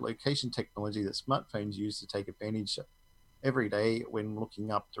same location technology that smartphones use to take advantage every day when looking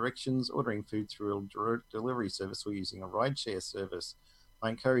up directions, ordering food through a delivery service, or using a rideshare service. I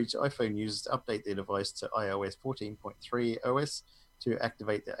encourage iPhone users to update their device to iOS 14.3 OS to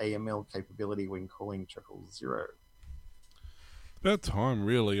activate the AML capability when calling 000. About time,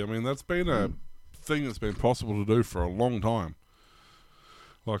 really. I mean, that's been a thing that's been possible to do for a long time.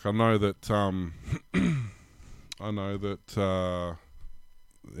 Like, I know that in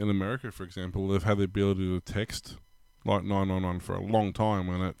America, for example, they've had the ability to text like 999 for a long time,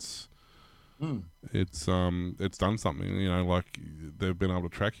 when it's done something. You know, like they've been able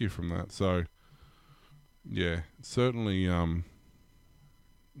to track you from that. So yeah, certainly long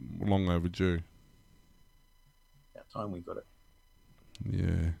overdue. About time we got it.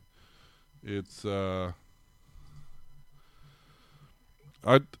 Yeah, it's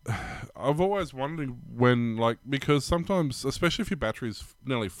I've always wondered when, like, because sometimes, especially if your battery's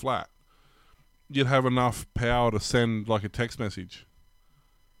nearly flat, you'd have enough power to send like a text message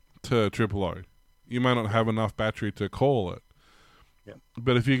to Triple O. You may not have enough battery to call it. Yeah.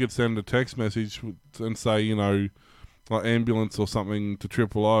 But if you could send a text message and say, you know, like ambulance or something to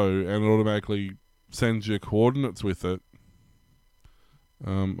Triple O, and it automatically sends you coordinates with it,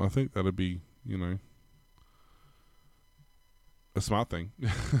 I think that'd be, you know, a smart thing.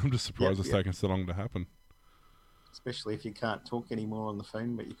 I'm just surprised it's taken so long to happen. Especially if you can't talk anymore on the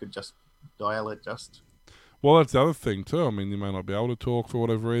phone, but you could just dial it just. Well, that's the other thing too. I mean, you may not be able to talk for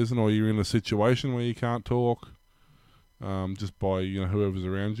whatever reason, or you're in a situation where you can't talk, just by, you know, whoever's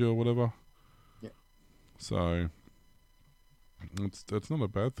around you or whatever. Yeah. So it's not a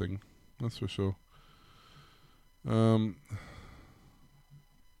bad thing, that's for sure.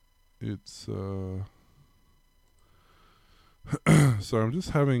 It's so I'm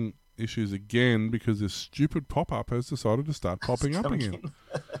just having issues again because this stupid pop-up has decided to start popping up again.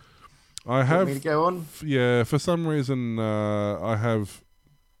 I have. Want me to go on? Yeah, for some reason I have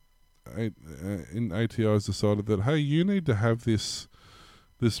in ATO has decided that, hey, you need to have this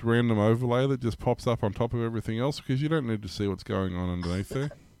random overlay that just pops up on top of everything else, because you don't need to see what's going on underneath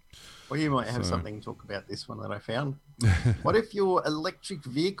there. Well, you might have something to talk about this one that I found. What if your electric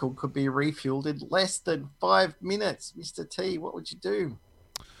vehicle could be refueled in less than 5 minutes? Mr. T, what would you do?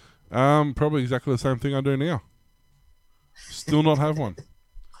 Probably exactly the same thing I do now. Still not have one.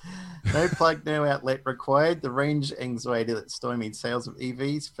 No plug, no outlet required. The range anxiety that stymied sales of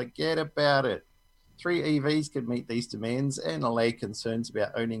EVs, forget about it. 3 EVs could meet these demands and allay concerns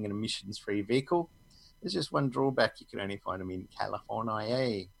about owning an emissions-free vehicle. There's just one drawback: you can only find them in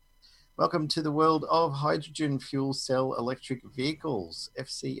California. Welcome to the world of hydrogen fuel cell electric vehicles.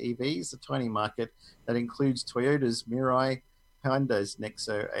 FCEVs, a tiny market that includes Toyota's Mirai, Hyundai's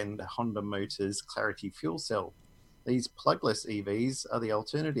Nexo, and Honda Motors' Clarity fuel cell. These plugless EVs are the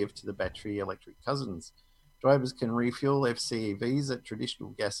alternative to the battery electric cousins. Drivers can refuel FCEVs at traditional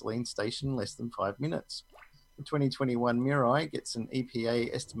gasoline station less than 5 minutes. The 2021 Mirai gets an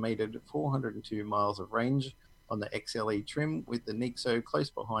EPA estimated 402 miles of range on the XLE trim, with the Nexo close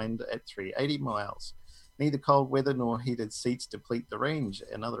behind at 380 miles. Neither cold weather nor heated seats deplete the range,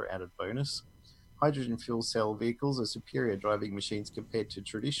 another added bonus. Hydrogen fuel cell vehicles are superior driving machines compared to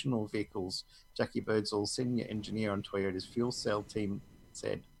traditional vehicles, Jackie Birdsall, senior engineer on Toyota's fuel cell team,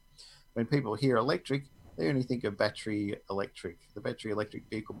 said. When people hear electric, they only think of battery electric. The battery electric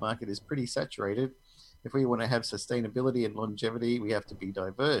vehicle market is pretty saturated. If we want to have sustainability and longevity, we have to be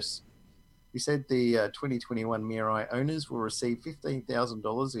diverse. He said the 2021 Mirai owners will receive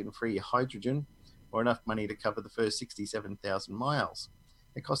 $15,000 in free hydrogen, or enough money to cover the first 67,000 miles.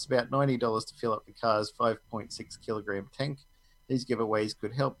 It costs about $90 to fill up the car's 5.6 kilogram tank. These giveaways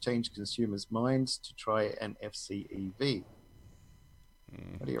could help change consumers' minds to try an FCEV.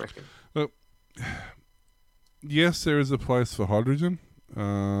 What do you reckon? Well, yes, there is a place for hydrogen.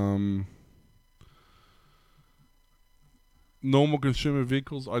 Normal consumer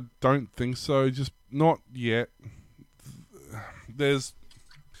vehicles, I don't think so. Just not yet. It's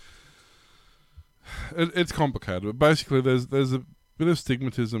complicated, but basically there's a bit of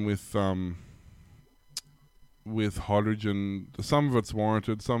stigmatism with hydrogen. Some of it's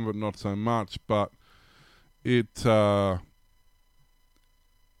warranted, some of it not so much, but it's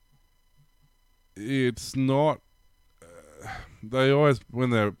not. They always, when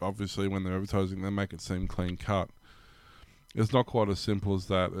they're advertising, they make it seem clean cut. It's not quite as simple as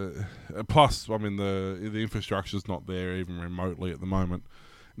that. Plus, I mean, the infrastructure's not there even remotely at the moment.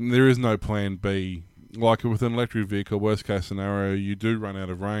 And there is no plan B. Like with an electric vehicle, worst case scenario, you do run out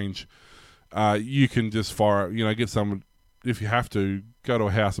of range. You can just get someone, if you have to, go to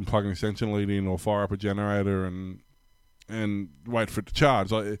a house and plug an extension lead in, or fire up a generator and wait for it to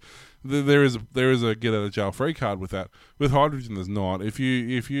charge. Like, there is a get out of jail free card with that. With hydrogen, there's not. If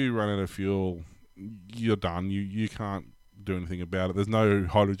you run out of fuel, you're done. You can't do anything about it. There's no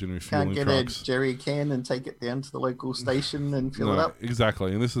hydrogen refueling trucks. Can't get a jerry can and take it down to the local station and fill it up.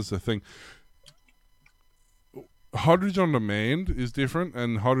 Exactly, and this is the thing. hydrogen on demand is different,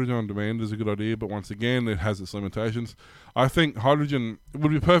 and hydrogen on demand is a good idea, but once again, it has its limitations. I think hydrogen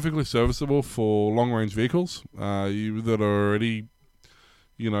would be perfectly serviceable for long-range vehicles that are already,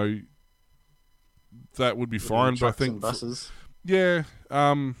 that would be fine. But I think and buses. There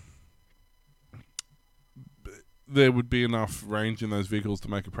would be enough range in those vehicles to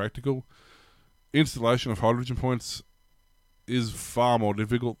make it practical. Installation of hydrogen points is far more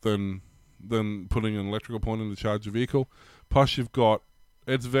difficult than putting an electrical point in to charge a vehicle. Plus,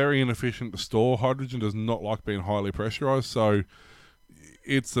 it's very inefficient to store. Hydrogen does not like being highly pressurized, so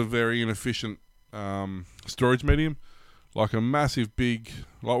it's a very inefficient storage medium. Like a massive big,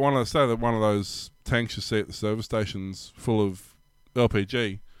 like one of those tanks you see at the service stations full of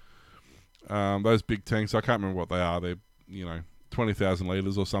LPG. Those big tanks, I can't remember what they are. They're 20,000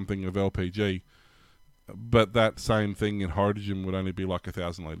 litres or something of LPG. But that same thing in hydrogen would only be like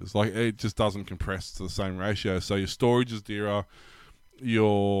 1,000 litres. Like, it just doesn't compress to the same ratio. So your storage is dearer.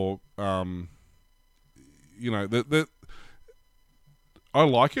 Your, I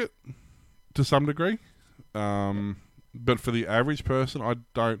like it to some degree. But for the average person, I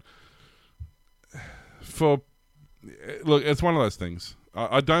don't. Look, it's one of those things.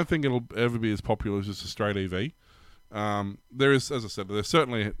 I don't think it'll ever be as popular as just a straight EV. There is, as I said, there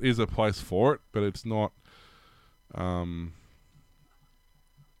certainly is a place for it, but it's not.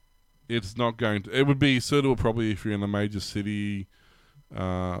 It's not going to. It would be suitable probably if you're in a major city,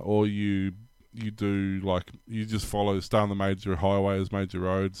 or you just stay on the major highways, major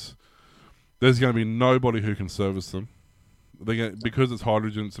roads. There's going to be nobody who can service them. Because it's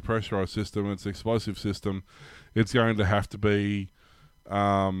hydrogen, it's a pressurized system, it's an explosive system. It's going to have to be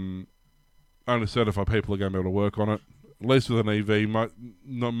only certified people are going to be able to work on it. At least with an EV,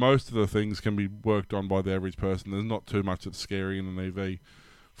 most of the things can be worked on by the average person. There's not too much that's scary in an EV,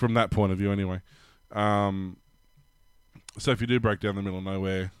 from that point of view, anyway. So if you do break down the middle of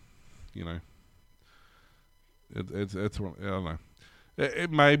nowhere, it's I don't know. It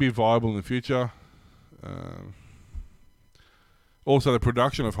may be viable in the future. Also, the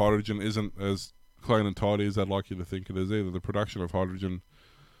production of hydrogen isn't as clean and tidy as I'd like you to think it is either. The production of hydrogen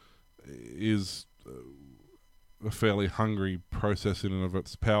is a fairly hungry process in and of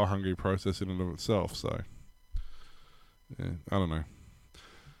its power hungry process in and of itself. So, yeah, I don't know.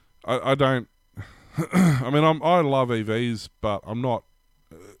 I don't. I mean, I love EVs, but I'm not.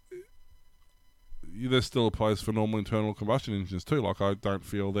 There's still a place for normal internal combustion engines too. Like, I don't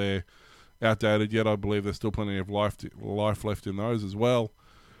feel they're outdated yet. I believe there's still plenty of life left in those as well.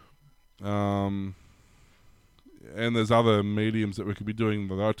 And there's other mediums that we could be doing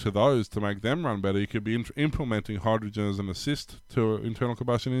to those to make them run better. You could be implementing hydrogen as an assist to an internal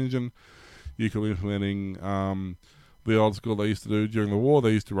combustion engine. You could be implementing the old school they used to do during the war. They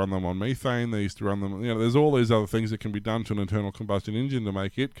used to run them on methane. They used to run them. There's all these other things that can be done to an internal combustion engine to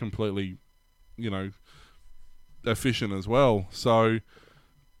make it completely, efficient as well. So,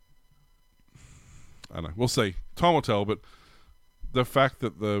 I don't know. We'll see. Time will tell. But the fact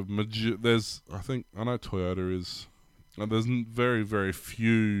that I know Toyota is. There's very, very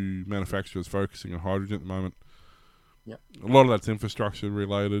few manufacturers focusing on hydrogen at the moment. Yep. A lot of that's infrastructure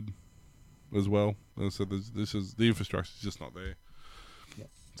related as well. And so the infrastructure is just not there. Yep.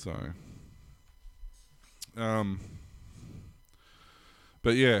 So,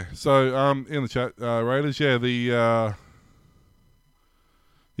 but yeah. So in the chat, Raiders,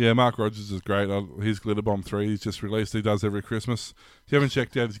 Mark Rogers is great. His Glitterbomb 3 he's just released. He does every Christmas. If you haven't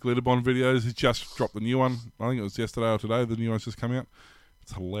checked out his Glitterbomb videos, he just dropped the new one. I think it was yesterday or today. The new one's just come out.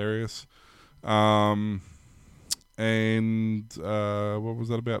 It's hilarious. And what was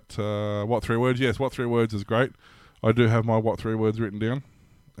that about? What 3 words? Yes, What 3 words is great. I do have my What 3 words written down.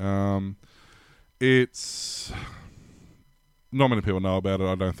 It's not many people know about it.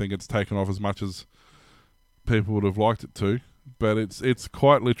 I don't think it's taken off as much as people would have liked it to. But it's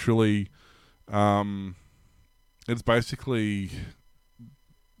quite literally, it's basically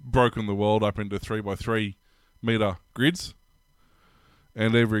broken the world up into 3x3 meter grids,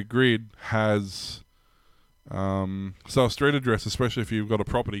 and every grid has, so a street address, especially if you've got a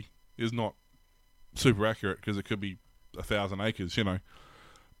property, is not super accurate because it could be 1,000 acres,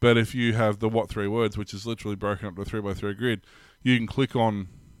 But if you have the What 3 words, which is literally broken up to a 3x3 grid, you can click on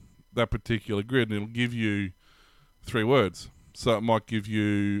that particular grid and it'll give you 3 words. So it might give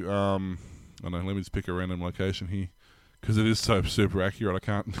you, I don't know, let me just pick a random location here because it is so super accurate. I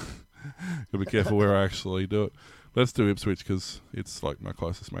can't, gotta be careful where I actually do it. Let's do Ipswich because it's like my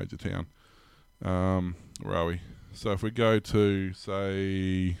closest major town. Where are we? So if we go to,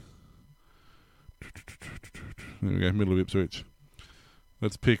 say, there we go, middle of Ipswich.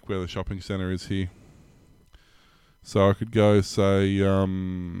 Let's pick where the shopping centre is here. So I could go say, oh,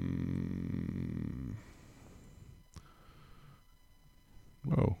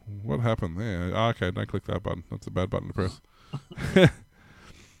 what happened there? Oh, okay, don't click that button. That's a bad button to press.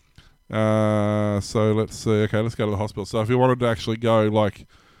 So let's see. Okay, let's go to the hospital. So if you wanted to actually go, like,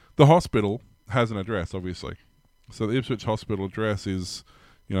 the hospital has an address, obviously. So the Ipswich Hospital address is,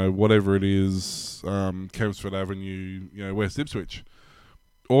 whatever it is, Kempsford Avenue, West Ipswich.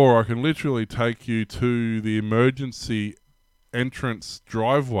 Or I can literally take you to the emergency entrance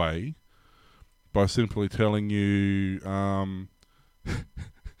driveway by simply telling you,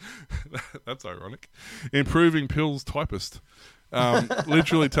 that's ironic, Improving Pills Typist.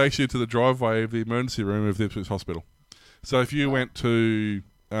 Literally takes you to the driveway of the emergency room of the Ipswich Hospital. So if you went to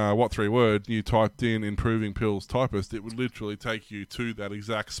what 3 word, you typed in Improving Pills Typist, it would literally take you to that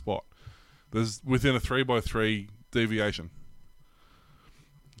exact spot. There's within a 3x3 deviation.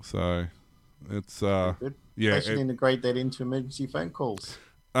 So it's good. yeah. They should integrate that into emergency phone calls.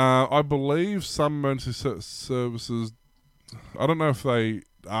 I believe some emergency services, I don't know if they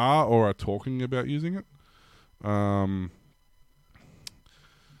are or are talking about using it.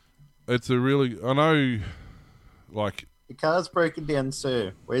 It's a really, I know, like... The car's broken down,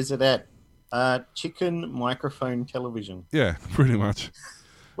 sir. Where's it at? Chicken microphone television. Yeah, pretty much.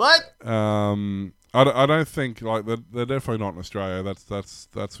 What? I don't think, like, they're definitely not in Australia,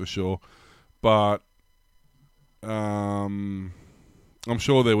 that's for sure. But I'm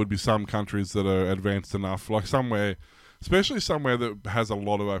sure there would be some countries that are advanced enough, like somewhere, especially somewhere that has a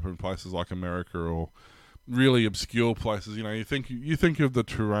lot of open places like America or really obscure places. You think of the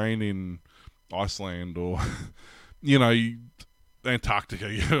terrain in Iceland or Antarctica.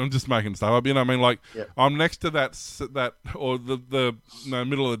 I'm just making stuff up. I mean, like, yep. I'm next to that or the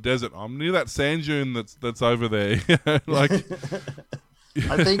middle of the desert. I'm near that sand dune that's over there. Like,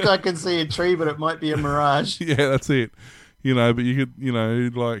 I think I can see a tree, but it might be a mirage. Yeah, that's it. But you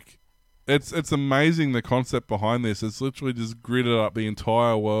could, like, it's amazing the concept behind this. It's literally just gridded up the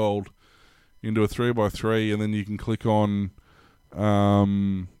entire world into a 3x3, and then you can click on,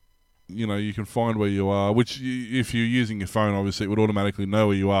 you can find where you are, which if you're using your phone, obviously it would automatically know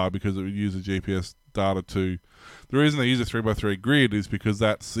where you are because it would use the GPS data to... The reason they use a 3x3 grid is because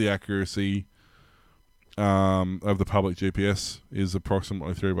that's the accuracy of the public GPS is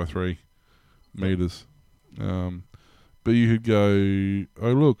approximately 3x3 meters. But you could go,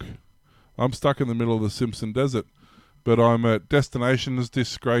 oh look, I'm stuck in the middle of the Simpson Desert, but I'm at Destinations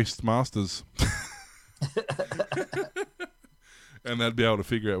Disgraced Masters. And they'd be able to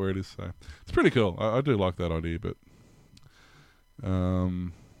figure out where it is. So it's pretty cool. I do like that idea, but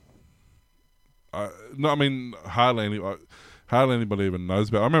hardly anybody even knows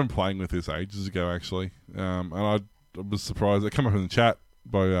about it. I remember playing with this ages ago, actually, and I was surprised. It came up in the chat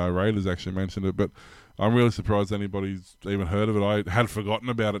by Raiders actually mentioned it, but I'm really surprised anybody's even heard of it. I had forgotten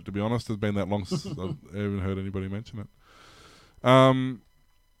about it, to be honest. It's been that long since I've even heard anybody mention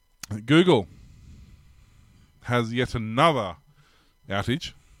it. Google has yet another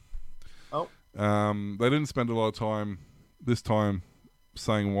outage. Oh. They didn't spend a lot of time this time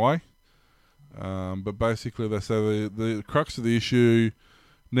saying why. But basically they say the crux of the issue,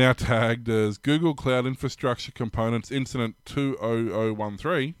 now tagged as Google Cloud Infrastructure Components Incident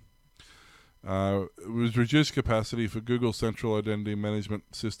 20013, was reduced capacity for Google Central Identity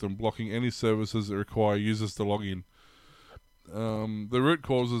Management System, blocking any services that require users to log in. The root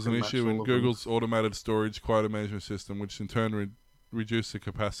cause is an issue in Google's automated storage quota management system, which in turn reduced the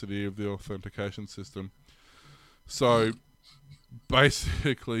capacity of the authentication system. So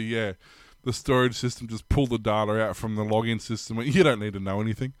basically, yeah, the storage system just pulled the data out from the login system. You don't need to know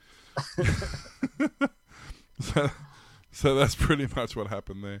anything. So that's pretty much what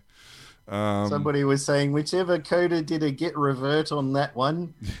happened there. Somebody was saying, whichever coder did a git revert on that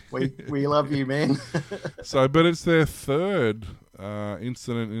one, we love you, man. But it's their third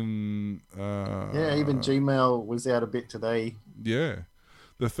incident in... yeah, even Gmail was out a bit today. Yeah,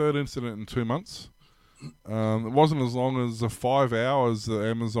 the third incident in 2 months. It wasn't as long as the 5 hours that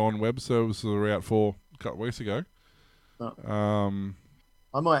Amazon Web Services were out for a couple of weeks ago. No.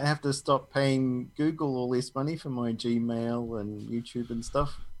 I might have to stop paying Google all this money for my Gmail and YouTube and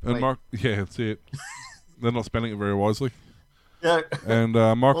stuff. And yeah, that's it. They're not spending it very wisely. Yeah. And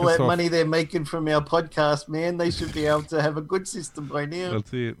Microsoft... all that money they're making from our podcast, man, they should be able to have a good system by now.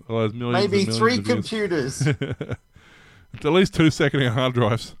 That's it. All those maybe 3 computers. At least 2 second-hand hard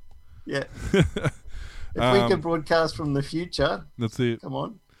drives. Yeah. If we can broadcast from the future. That's it. Come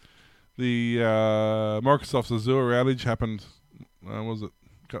on. The Microsoft's Azure outage happened, was it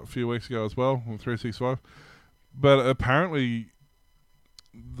a few weeks ago as well, on 365. But apparently,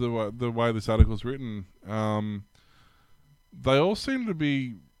 the way this article is written, they all seem to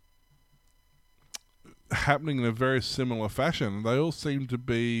be happening in a very similar fashion. They all seem to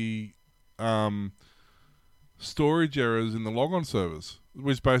be storage errors in the logon servers,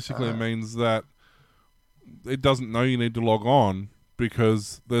 which basically means that it doesn't know you need to log on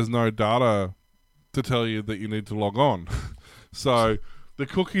because there's no data to tell you that you need to log on. So the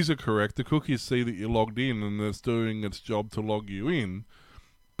cookies are correct. The cookies see that you're logged in and it's doing its job to log you in,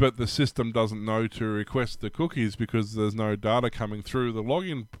 but the system doesn't know to request the cookies because there's no data coming through the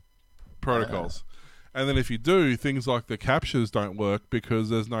login protocols. And then if you do, things like the captures don't work because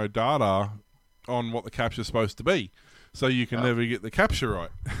there's no data on what the capture's supposed to be. So you can never get the capture right.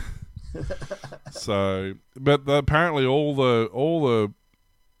 So, but apparently all the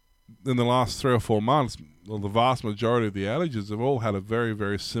in the last 3 or 4 months, well, the vast majority of the outages have all had a very,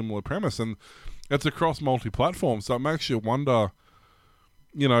 very similar premise, and it's across multi-platform. So it makes you wonder.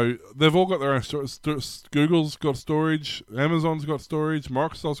 You know, they've all got their own Google's got storage, Amazon's got storage,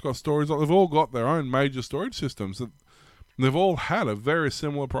 Microsoft's got storage. Like, they've all got their own major storage systems. They've all had a very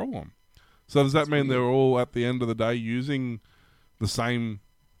similar problem. So does that mean they're all, at the end of the day, using the same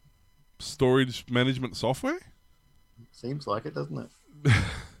storage management software? Seems like it, doesn't it?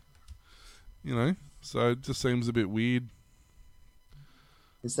 You know, so it just seems a bit weird.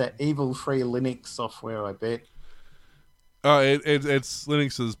 It's that evil free Linux software, I bet. Oh, it's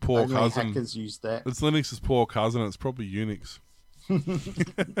Linux's poor Only cousin. hackers use that. It's Linux's poor cousin. It's probably Unix.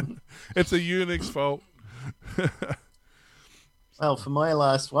 It's a Unix fault. Well, for my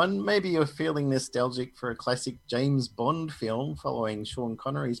last one, maybe you're feeling nostalgic for a classic James Bond film following Sean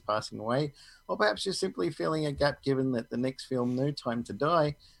Connery's passing away, or perhaps you're simply feeling a gap given that the next film, No Time to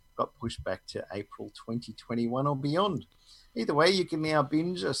Die, got pushed back to April 2021 or beyond. Either way, you can now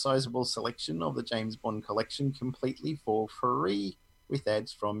binge a sizable selection of the James Bond collection completely for free with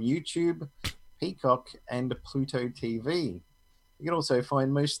ads from YouTube, Peacock, and Pluto TV. You can also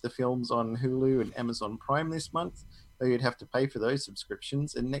find most of the films on Hulu and Amazon Prime this month, though you'd have to pay for those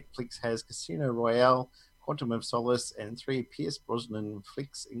subscriptions, and Netflix has Casino Royale, Quantum of Solace, and 3 Pierce Brosnan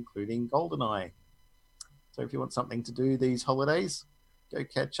flicks, including GoldenEye. So if you want something to do these holidays, go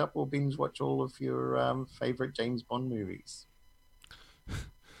catch up or binge watch all of your favourite James Bond movies.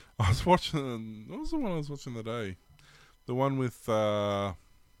 I was watching... What was the one I was watching today? The one with... I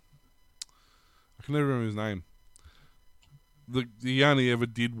can never remember his name. He only ever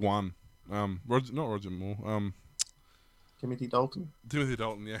did one. Not Roger Moore. Timothy Dalton? Timothy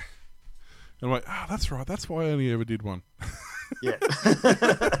Dalton, yeah. And I'm like, that's right. That's why I only ever did one. Yeah.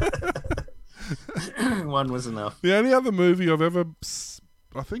 One was enough. The only other movie I've ever...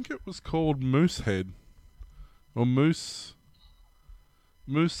 I think it was called Moosehead. Or Moose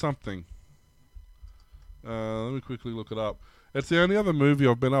something. Let me quickly look it up. It's the only other movie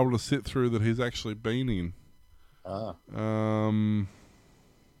I've been able to sit through that he's actually been in.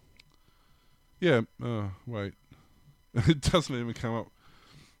 Yeah. Wait. It doesn't even come up.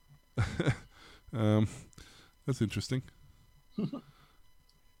 That's interesting.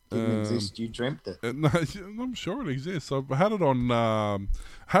 Didn't exist. You dreamt it. No, I'm sure it exists. I had it on.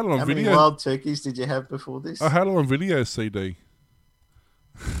 How video. Many wild turkeys did you have before this? I had it on video CD.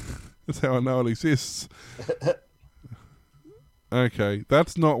 That's how I know it exists. Okay,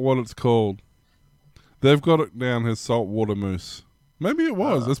 that's not what it's called. They've got it down as Saltwater Moose. Maybe it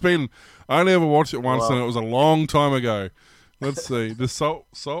was. It's been. I only ever watched it once, and it was a long time ago. Let's see. The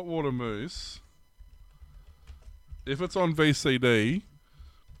Saltwater Moose. If it's on VCD,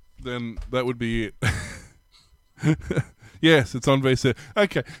 then that would be it. Yes, it's on VCD.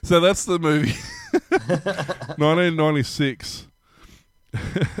 Okay, so that's the movie. 1996.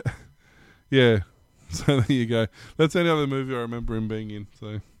 Yeah. So there you go. That's any other movie I remember him being in.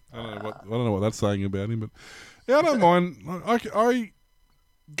 So I don't know what that's saying about him, but yeah, I don't mind. I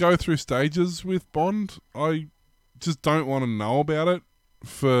go through stages with Bond. I just don't want to know about it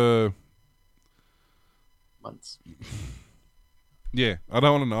for months. Yeah, I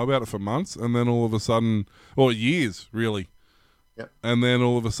don't want to know about it for months, and then all of a sudden, or years, really. Yep. And then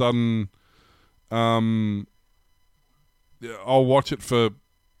all of a sudden, I'll watch it for,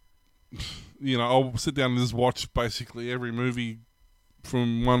 I'll sit down and just watch basically every movie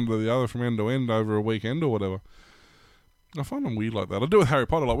from one to the other, from end to end, over a weekend or whatever. I find them weird like that. I do with Harry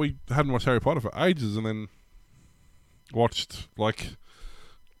Potter. Like, we hadn't watched Harry Potter for ages, and then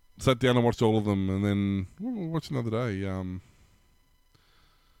sat down and watched all of them, and then we'll watch another day.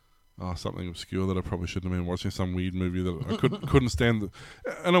 Something obscure that I probably shouldn't have been watching. Some weird movie that I couldn't stand.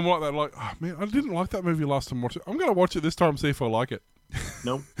 And I'm like that, oh man, I didn't like that movie last time I watched it. I'm going to watch it this time and see if I like it.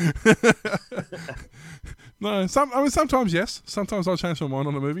 Nope. No, sometimes yes. Sometimes I'll change my mind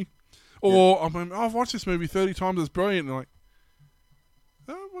on a movie. Or I've watched this movie 30 times, it's brilliant. And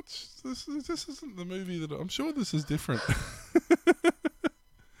watch this. This isn't the movie that I'm sure this is different.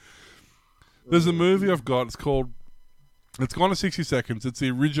 There's a movie I've got. It's called. It's gone to 60 seconds. It's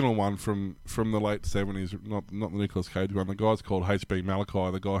the original one from the late 70s, not the Nicolas Cage one. The guy's called H.B.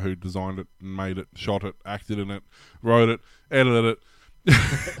 Malachi, the guy who designed it, and made it, shot it, acted in it, wrote it, edited it.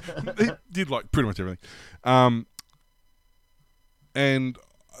 He did like pretty much everything. And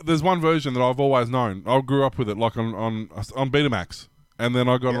there's one version that I've always known. I grew up with it, like on Betamax, and then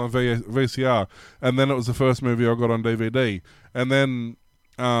I got it on VCR, and then it was the first movie I got on DVD, and then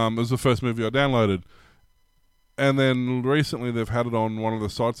it was the first movie I downloaded. And then recently they've had it on one of the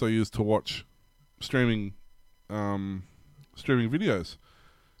sites I use to watch streaming videos.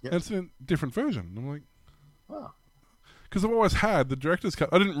 Yep. And it's in a different version. I'm like, Oh. because I've always had the director's cut.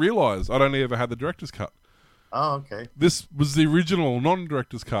 I didn't realise I'd only ever had the director's cut. Oh, okay. This was the original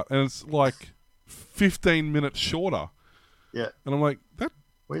non-director's cut, and it's like 15 minutes shorter. Yeah. And I'm like,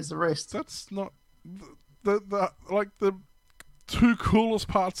 Where's the rest? that's not the two coolest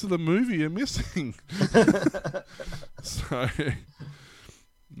parts of the movie are missing. So,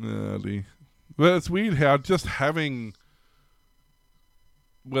 but it's weird how just having,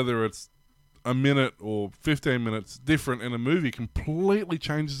 whether it's a minute or 15 minutes different in a movie, completely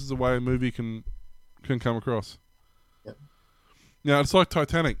changes the way a movie can come across. Yep. Now, it's like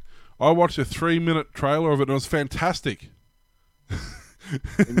Titanic. I watched a 3-minute trailer of it and it was fantastic.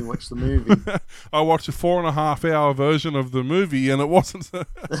 When you watch the movie. I watched a 4.5-hour version of the movie and it wasn't.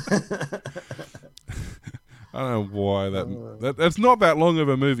 I don't know why that's not that long of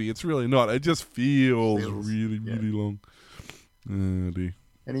a movie. It's really not. It just feels really long. Oh, dear.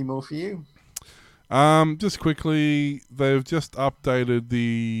 Any more for you? Just quickly, they've just updated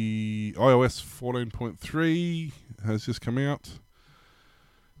the iOS 14.3 has just come out.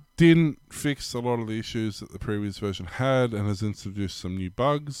 Didn't fix a lot of the issues that the previous version had and has introduced some new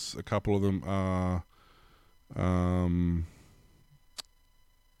bugs. A couple of them are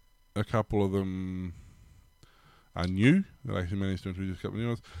new. They actually managed to introduce a couple of new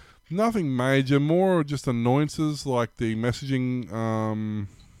ones. Nothing major, more just annoyances like the messaging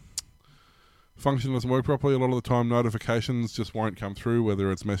function doesn't work properly. A lot of the time notifications just won't come through,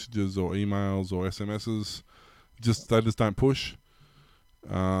 whether it's messages or emails or SMSs. They just don't push.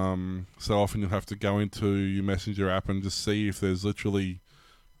 So often you'll have to go into your Messenger app and just see if there's literally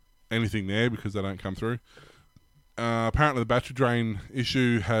anything there because they don't come through. Apparently the battery drain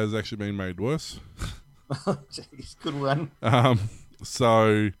issue has actually been made worse. Jeez, good one.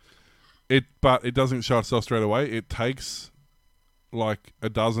 But it doesn't show itself straight away. It takes like a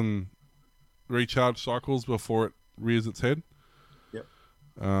dozen recharge cycles before it rears its head. Yep.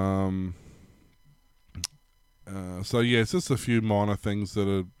 It's just a few minor things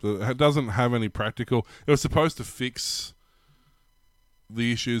that doesn't have any practical. It was supposed to fix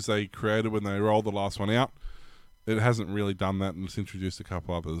the issues they created when they rolled the last one out. It hasn't really done that, and it's introduced a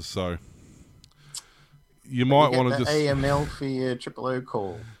couple others. So you might want to just AML for your 000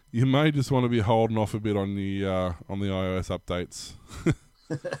 call. You may just want to be holding off a bit on the iOS updates.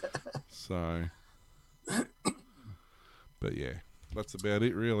 So, but yeah, that's about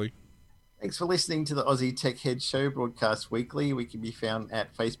it, really. Thanks for listening to the Aussie Tech Heads Show, broadcast weekly. We can be found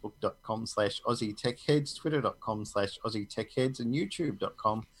at facebook.com/Aussie Tech Heads, twitter.com/Aussie Tech Heads, and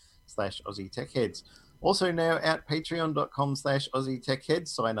youtube.com/Aussie Tech Heads. Also now at patreon.com/Aussie Tech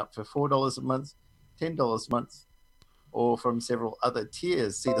Heads. Sign up for $4 a month, $10 a month, or from several other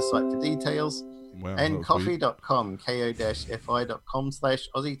tiers. See the site for details. Wow, and coffee.com,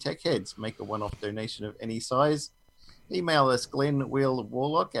 ko-fi.com/Aussie Tech Heads. Make a one-off donation of any size. Email us Glenn Will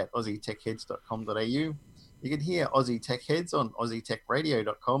Warlock at aussietechheads.com.au. You can hear Aussie Tech Heads on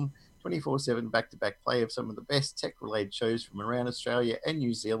aussietechradio.com, 24/7 back-to-back play of some of the best tech-related shows from around Australia and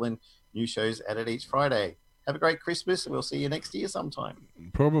New Zealand. New shows added each Friday. Have a great Christmas, and we'll see you next year sometime.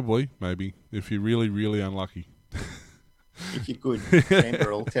 Probably, maybe, if you're really, really unlucky. If you're good,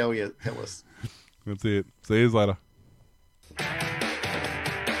 Sandra will tell us. That's it. See you later.